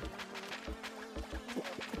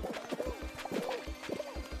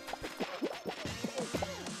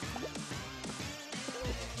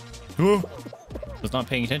 Ooh. Was not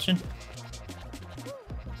paying attention.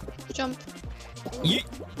 Jump. Yeet.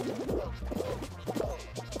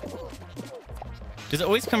 Does it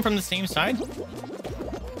always come from the same side? I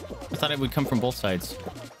thought it would come from both sides.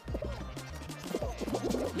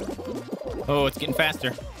 Oh, it's getting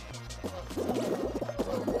faster.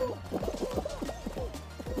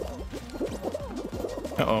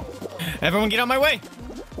 Uh-oh. Everyone get out my way!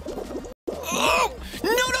 Oh! No,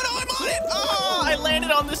 I'm on it! Oh, I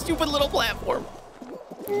landed on this stupid little platform.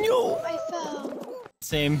 No! I fell.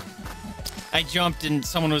 Same. I jumped and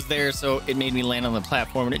someone was there, so it made me land on the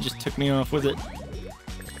platform and it just took me off with it.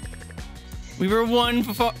 We were one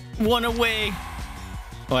away.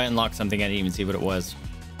 Oh, I unlocked something. I didn't even see what it was.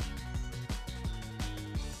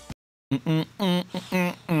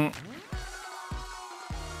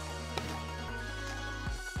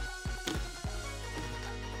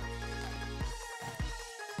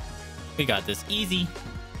 We got this easy.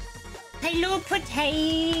 Hello,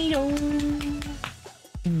 potato.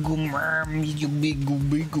 You big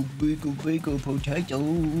potato. You big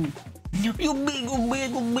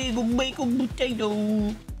potato.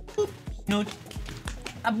 Boop. No.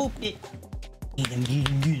 I booped it. Get him. Get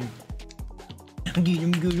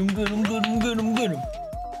him.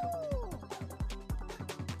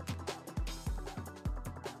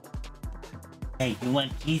 Hey, you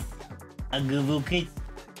want kiss? A give you kiss.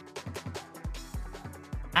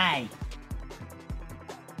 Hi.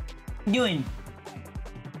 Doing?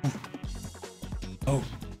 Oh.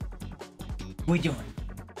 What you doing?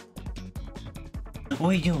 What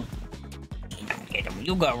you doing? Get him.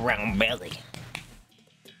 You got a round belly.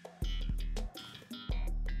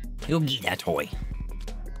 You'll get that toy.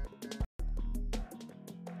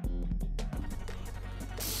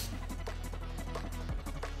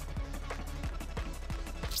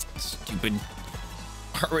 Stupid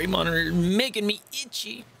heart rate monitor is making me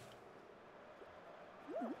itchy.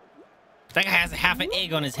 That guy has half an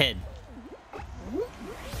egg on his head.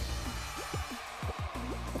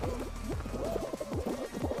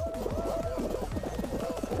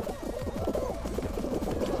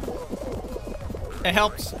 It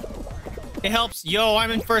helps. It helps. Yo,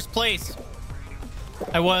 I'm in first place.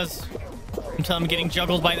 I was. Until I'm getting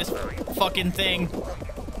juggled by this fucking thing.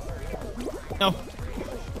 No.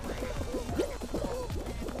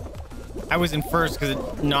 I was in first because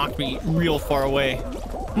it knocked me real far away.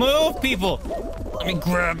 Move, people! Let me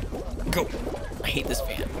grab. Go. I hate this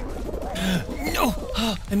fan. No!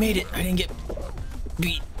 I made it. I didn't get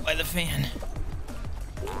beat by the fan.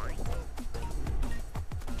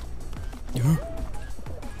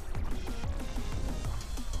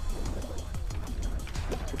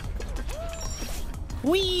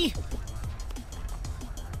 Whee!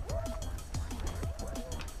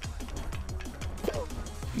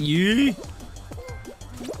 Yeah.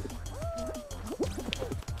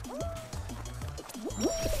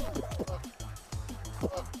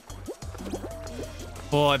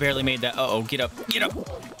 Oh, I barely made that. Uh-oh, get up. Get up.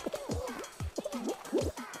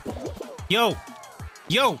 Yo.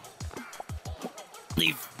 Yo.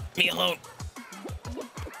 Leave me alone.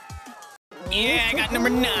 Yeah, I got number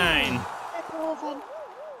 9.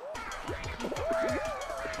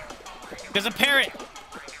 There's a parrot.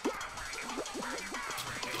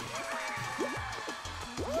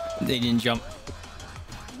 They didn't jump.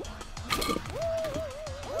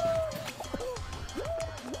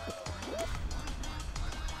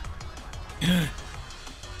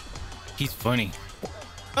 He's funny.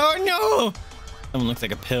 Oh no! Someone looks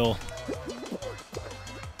like a pill.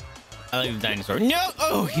 I like the dinosaur. No!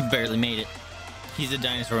 Oh, he barely made it. He's a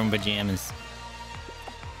dinosaur in pajamas.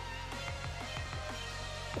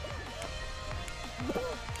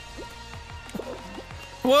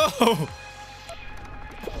 Whoa!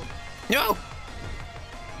 No!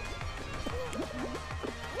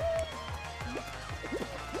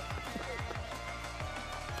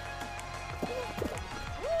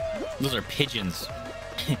 Those are pigeons.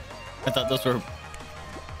 I thought those were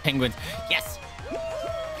penguins. Yes!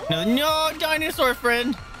 No, no, dinosaur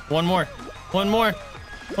friend! One more. One more.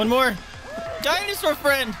 One more. Dinosaur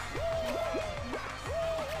friend!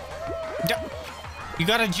 You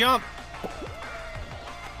gotta jump.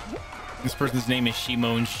 This person's name is She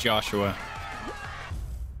Moans Joshua.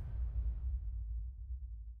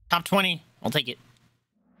 Top 20. I'll take it.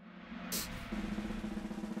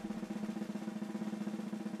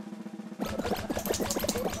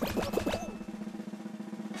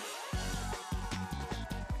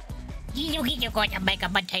 You got to make a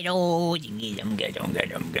potato. Get him, get him,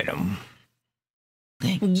 get him, get him.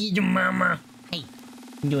 Get him, mama. Hey,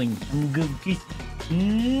 I'm doing some good kiss.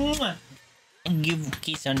 Mwah. Give a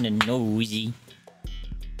kiss on the nosy.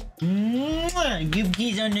 Mwah. Give a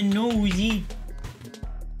kiss on the nosy.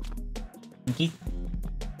 Kiss.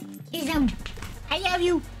 Kiss him. I love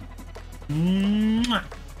you. Mwah.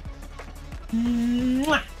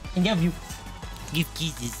 Mwah. I love you. Give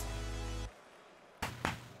kisses.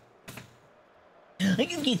 I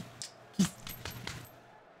give kiss. Kiss.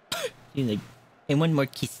 He's like, and one more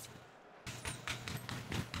kiss.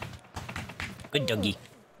 Good doggy.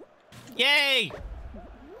 Yay!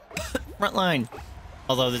 Front line.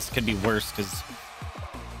 Although this could be worse because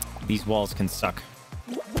these walls can suck.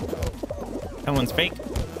 That one's fake.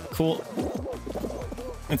 Cool.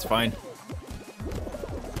 It's fine.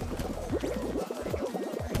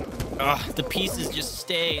 Ugh, the pieces just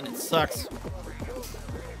stay and it sucks.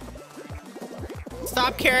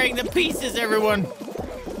 Stop carrying the pieces, everyone.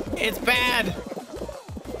 It's bad.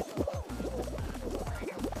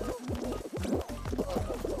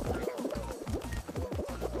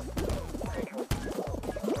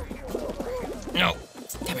 No.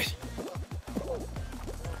 Stop it.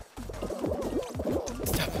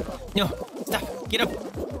 Stop. No. Stop. Get up.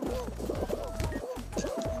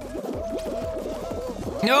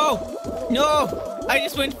 No. No. I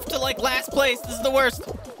just went to like last place. This is the worst.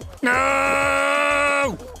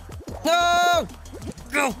 No. No.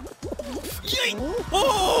 Go. Yay.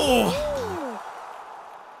 Oh.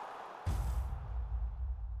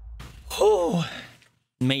 Oh,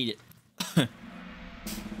 made it.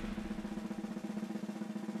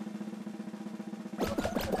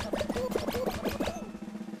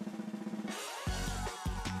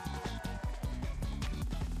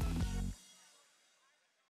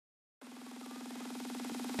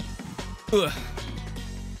 Ugh.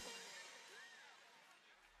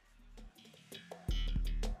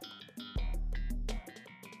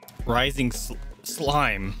 Rising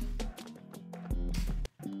slime.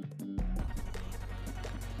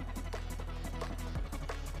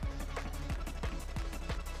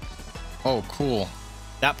 Oh, cool.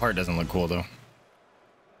 That part doesn't look cool, though.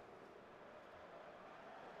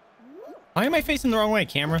 Why am I facing the wrong way,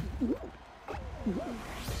 camera?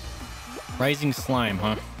 Rising slime,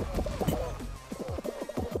 huh?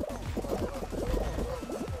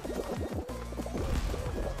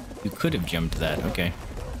 You could have jumped that. Okay.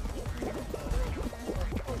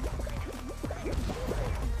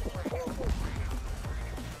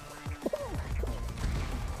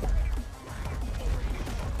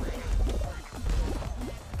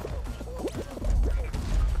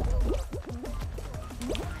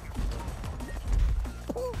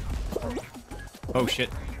 Oh shit.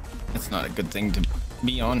 That's not a good thing to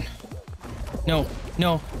be on. No,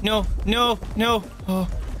 no, no, no, no. Oh.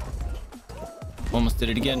 Almost did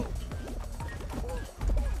it again.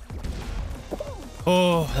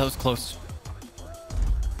 Oh, that was close.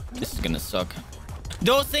 This is gonna suck.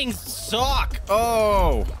 Those things suck!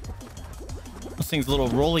 Oh! Those things, little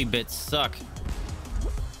rolly bits, suck.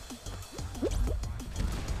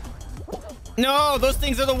 No, those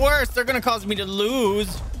things are the worst. They're gonna cause me to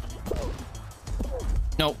lose.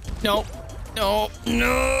 No, no, no,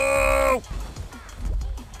 no!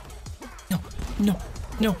 No, no,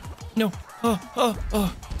 no, no.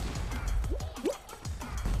 Oh.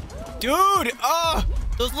 Dude! Oh!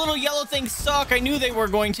 Those little yellow things suck. I knew they were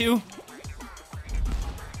going to.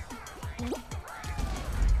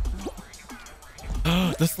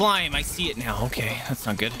 The slime. I see it now. Okay, that's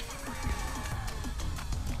not good.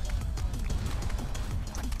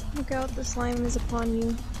 Look out, the slime is upon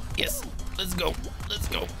you. Yes. Let's go. Let's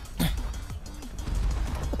go.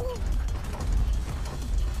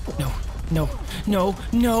 No, no, no,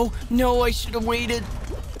 no, no. I should have waited.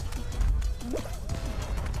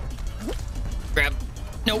 Grab.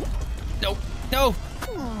 No, no, no,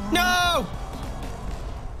 no!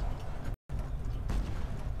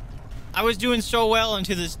 I was doing so well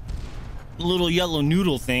into this little yellow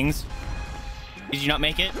noodle things. Did you not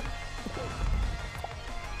make it?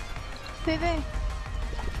 Bebe,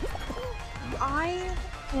 I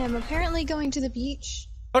am apparently going to the beach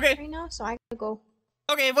Okay. right now, so I gotta go.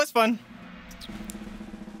 Okay, it was fun.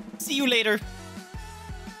 See you later.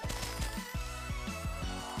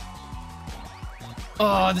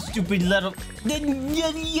 Oh, the stupid little... The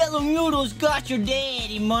yellow noodles got your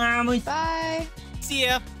daddy, mama. Bye. See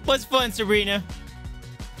ya. Was fun, Sabrina.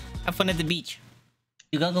 Have fun at the beach.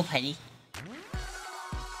 You gotta go potty.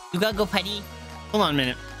 You gotta go potty. Hold on a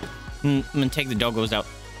minute. I'm gonna take the doggos out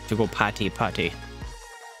to go potty.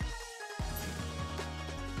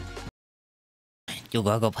 You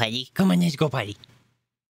gotta go potty. Come on, let's go potty.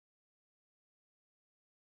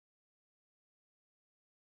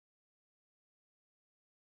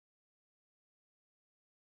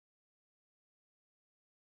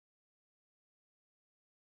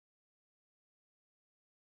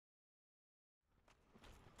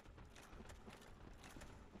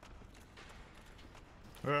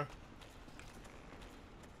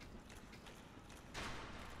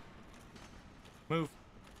 Move.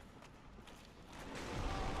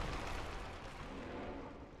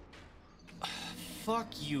 Fuck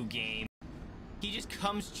you, game. He just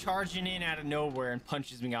comes charging in out of nowhere and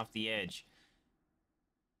punches me off the edge.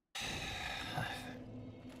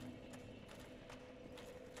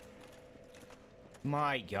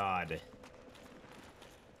 My God.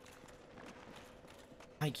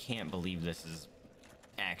 I can't believe this is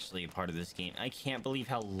actually a part of this game. I can't believe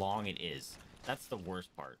how long it is. That's the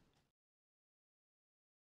worst part.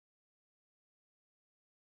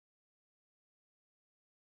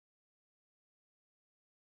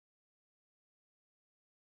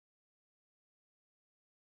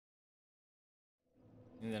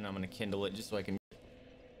 And then I'm gonna kindle it just so I can...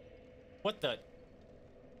 What the...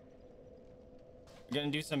 You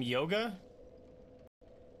gonna do some yoga?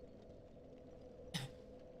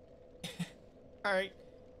 Alright.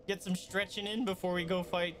 Get some stretching in before we go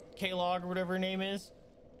fight K-Log or whatever her name is.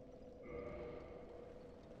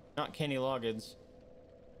 Not Kenny Loggins.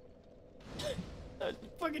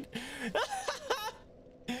 Fucking...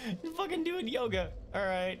 Fucking doing yoga.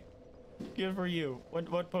 Alright. Good for you.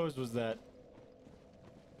 What pose was that?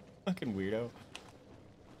 Fucking weirdo.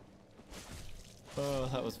 Oh,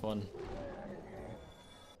 that was fun.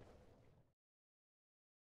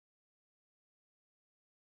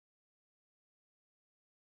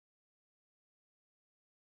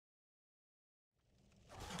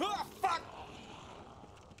 Ah, fuck!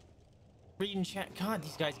 Reading chat. God,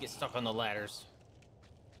 these guys get stuck on the ladders.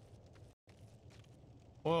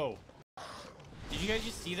 Whoa. Did you guys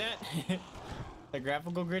just see that? The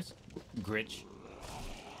graphical glitch?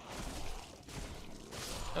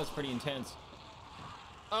 That was pretty intense.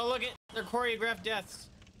 Oh, look it! They're choreographed deaths.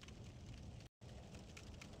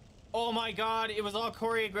 Oh my god, it was all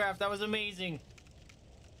choreographed. That was amazing.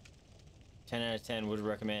 10 out of 10 would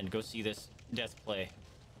recommend. Go see this death play.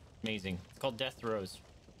 Amazing. It's called Death Throes.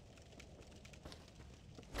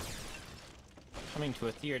 Coming to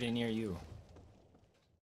a theater near you.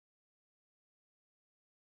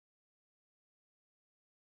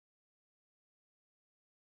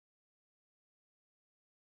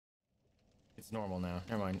 It's normal now.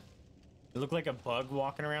 Never mind. It looked like a bug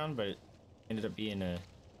walking around, but it ended up being a...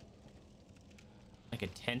 like a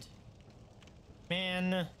tent.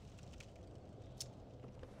 Man.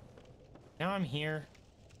 Now I'm here.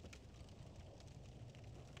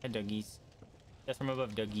 Hi, Dougies. That's from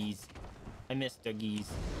above, Dougies. I miss Dougies.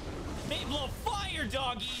 They blow fire,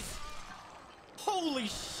 doggies! Holy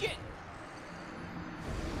shit!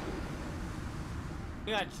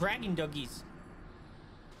 We got dragon Dougies.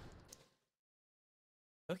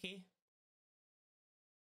 Okay.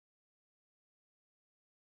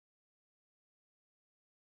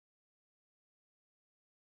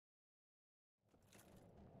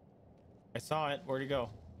 I saw it. Where'd it go?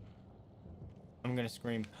 I'm gonna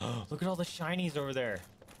scream. Look at all the shinies over there.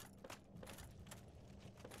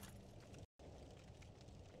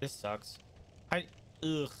 This sucks.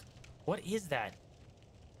 Ugh. What is that?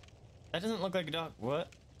 That doesn't look like a dog. What?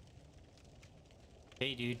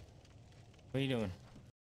 Hey, dude. What are you doing?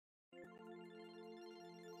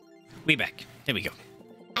 We back. There we go.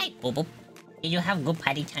 Hi, Bobo. Did you have good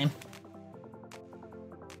party time?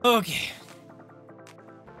 Okay.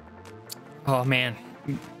 Oh, man.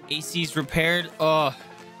 AC's repaired. Oh.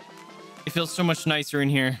 It feels so much nicer in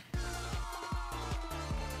here.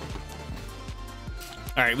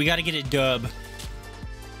 Alright, we gotta get a dub.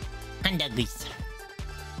 And uglies.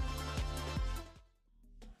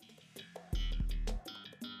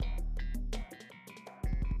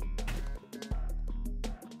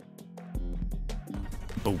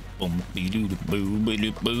 Boom, boom, boo, boo,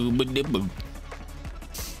 boo, boo, boo, boo.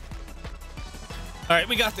 Alright,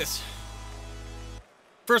 we got this.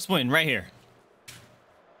 First win right here.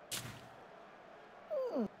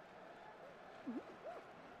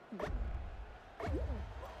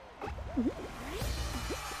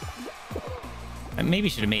 I maybe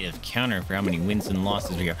should have made a counter for how many wins and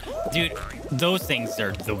losses we got. Dude, those things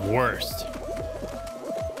are the worst.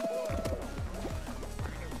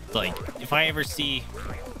 Like, if I ever see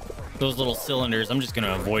those little cylinders, I'm just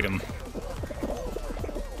gonna avoid them.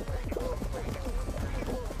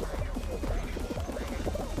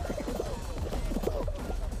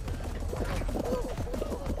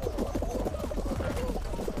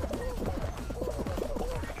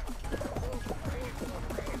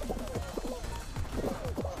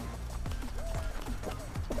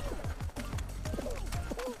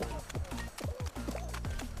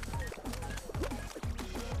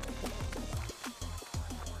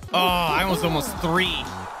 Oh, I was almost 3.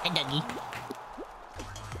 Hi, Dougie.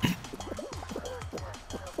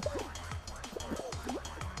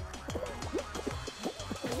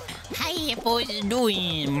 How you boys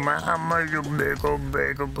doing? Mama, you big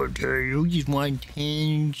old potato. You just want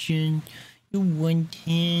attention. You want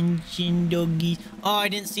attention, doggies. Oh, I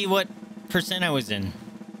didn't see what percent I was in.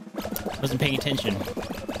 Wasn't paying attention.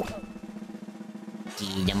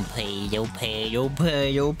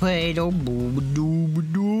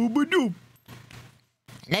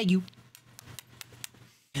 Like you.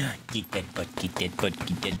 Get that butt, get that butt,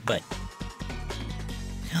 get that butt.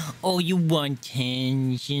 Oh, you want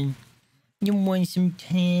attention. You want some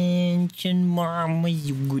attention, mama,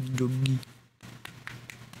 you good doggy.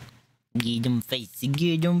 Get them face,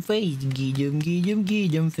 get them face, get them, get them,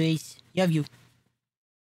 get them face. Love you.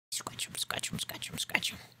 Scratch them, scratch them, scratch them,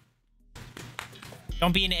 scratch them.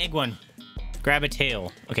 Don't be an egg one. Grab a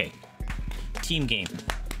tail. Okay. Team game.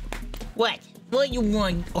 What? What you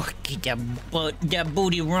want? Oh, get that butt, that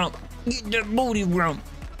booty rump. Get that booty rump.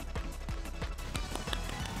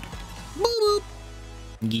 Boop boop.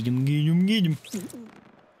 Get him, get him, get him.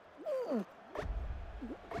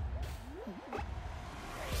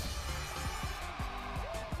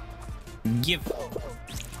 Give.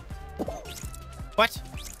 What?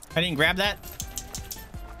 I didn't grab that.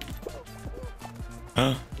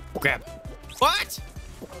 Grab. What?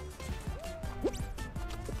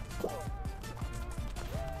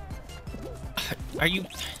 Are you...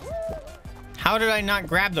 How did I not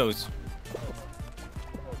grab those?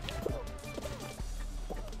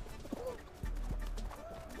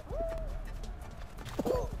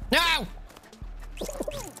 No!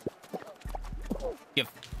 Give.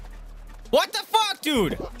 What the fuck,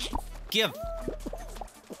 dude? Give.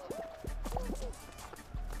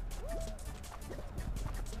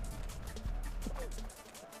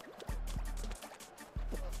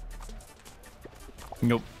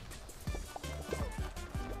 Nope.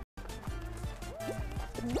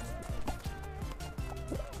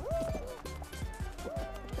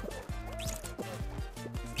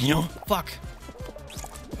 No, fuck.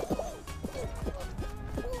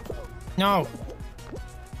 No.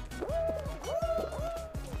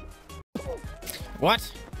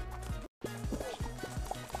 What?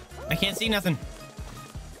 I can't see nothing.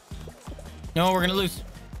 No, we're gonna lose.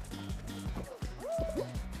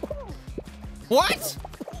 What?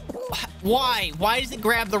 Why? Why does it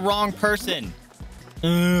grab the wrong person?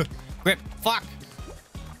 Grip. Fuck.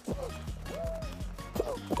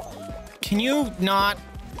 Can you not...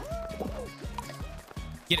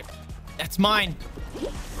 Get it. That's mine.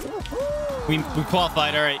 We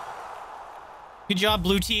qualified. All right. Good job,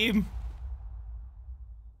 blue team.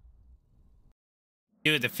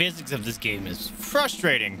 Dude, the physics of this game is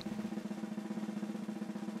frustrating.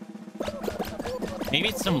 Maybe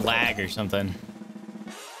it's some lag or something.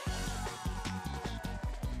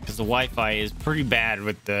 Because the Wi-Fi is pretty bad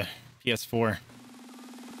with the PS4.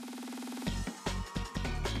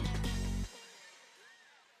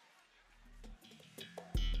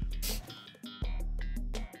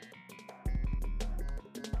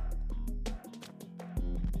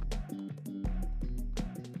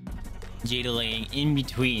 Jada laying in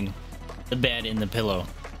between the bed and the pillow.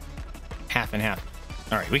 Half and half.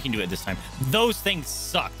 All right, we can do it this time. Those things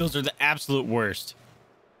suck. Those are the absolute worst.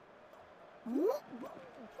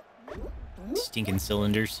 Stinking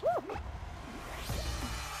cylinders.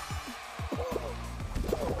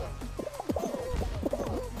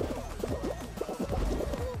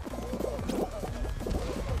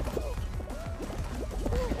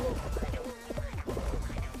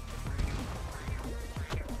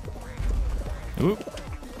 Oop.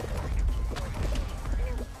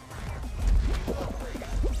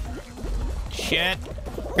 Shit.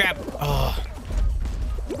 Grab. Oh.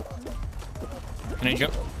 Can I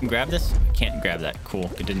jump and grab this? I can't grab that. Cool.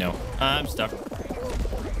 Good to know. I'm stuck.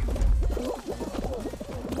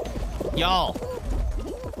 Y'all.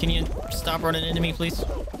 Can you stop running into me, please?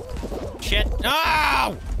 Shit.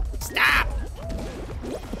 No! Stop!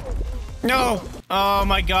 No! Oh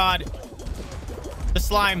my god. The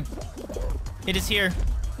slime. It is here.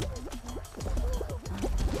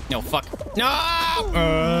 No, fuck.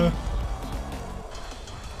 No!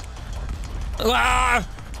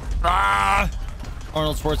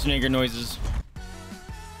 Arnold Schwarzenegger noises.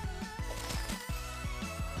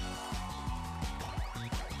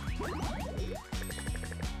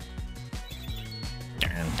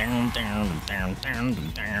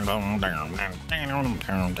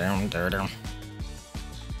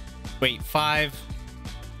 Wait, 5.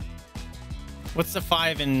 What's the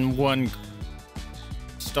 5 in 1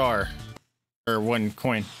 star? Or 1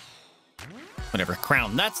 coin? Whatever.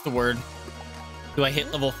 Crown. That's the word. Do I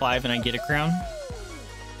hit level 5 and I get a crown?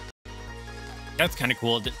 That's kind of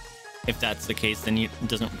cool. If that's the case, then it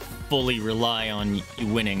doesn't fully rely on you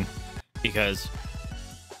winning. Because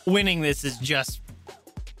winning this is just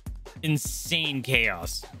insane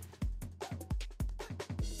chaos.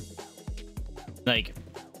 Like,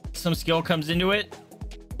 some skill comes into it,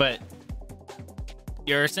 but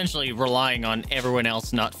you're essentially relying on everyone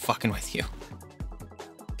else not fucking with you.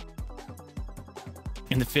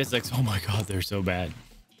 And the physics, oh my god, they're so bad.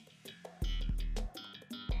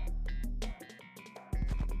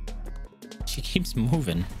 She keeps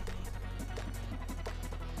moving.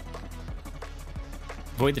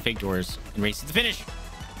 Avoid the fake doors and race to the finish.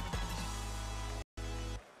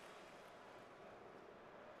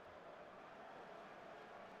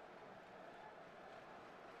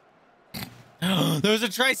 There's a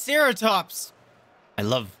Triceratops. I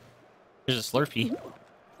love... There's a Slurpee.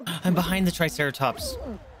 I'm behind the Triceratops.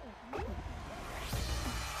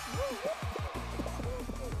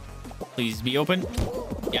 Please be open.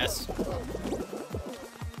 Yes.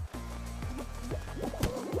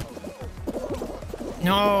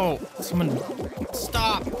 No! Someone...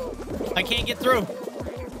 Stop! I can't get through.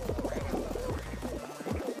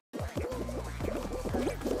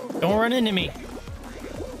 Don't run into me.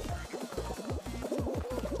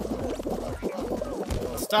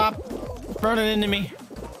 Stop running into me.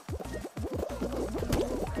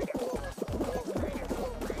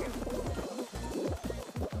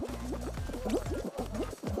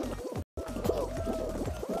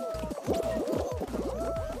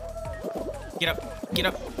 Get up. Get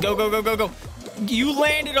up. Go, go, go, go, go. You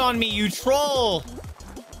landed on me, you troll.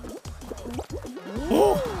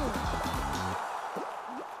 Ooh.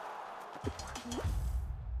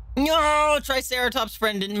 No, Triceratops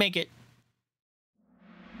friend didn't make it.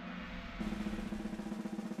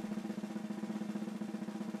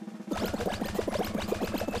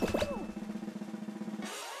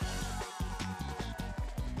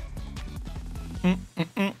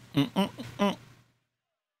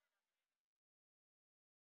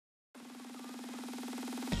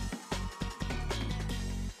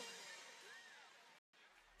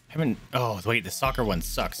 Oh, wait, the soccer one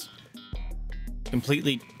sucks.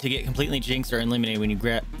 To get completely jinxed or eliminated when you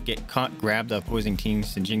get caught, grab the opposing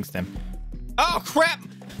teams to jinx them. Oh, crap!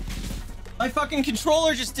 My fucking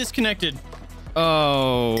controller just disconnected.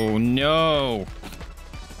 Oh, no.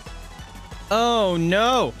 Oh,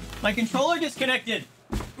 no. My controller disconnected.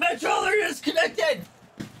 My controller disconnected.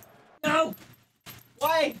 No.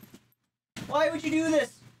 Why? Why would you do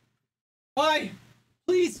this? Why?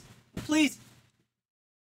 Please. Please.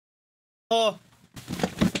 Oh.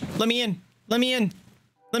 Let me in. Let me in.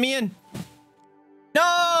 Let me in.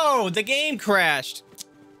 No! The game crashed.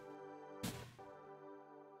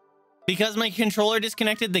 Because my controller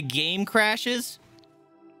disconnected, the game crashes?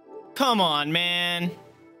 Come on, man.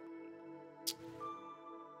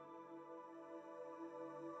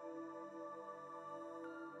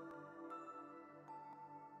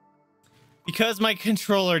 Because my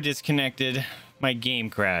controller disconnected, my game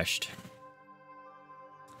crashed.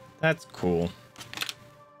 That's cool.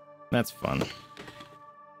 That's fun.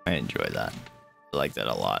 I enjoy that. I like that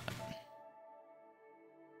a lot.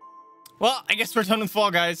 Well, I guess we're done with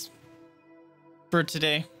Fall Guys for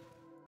today.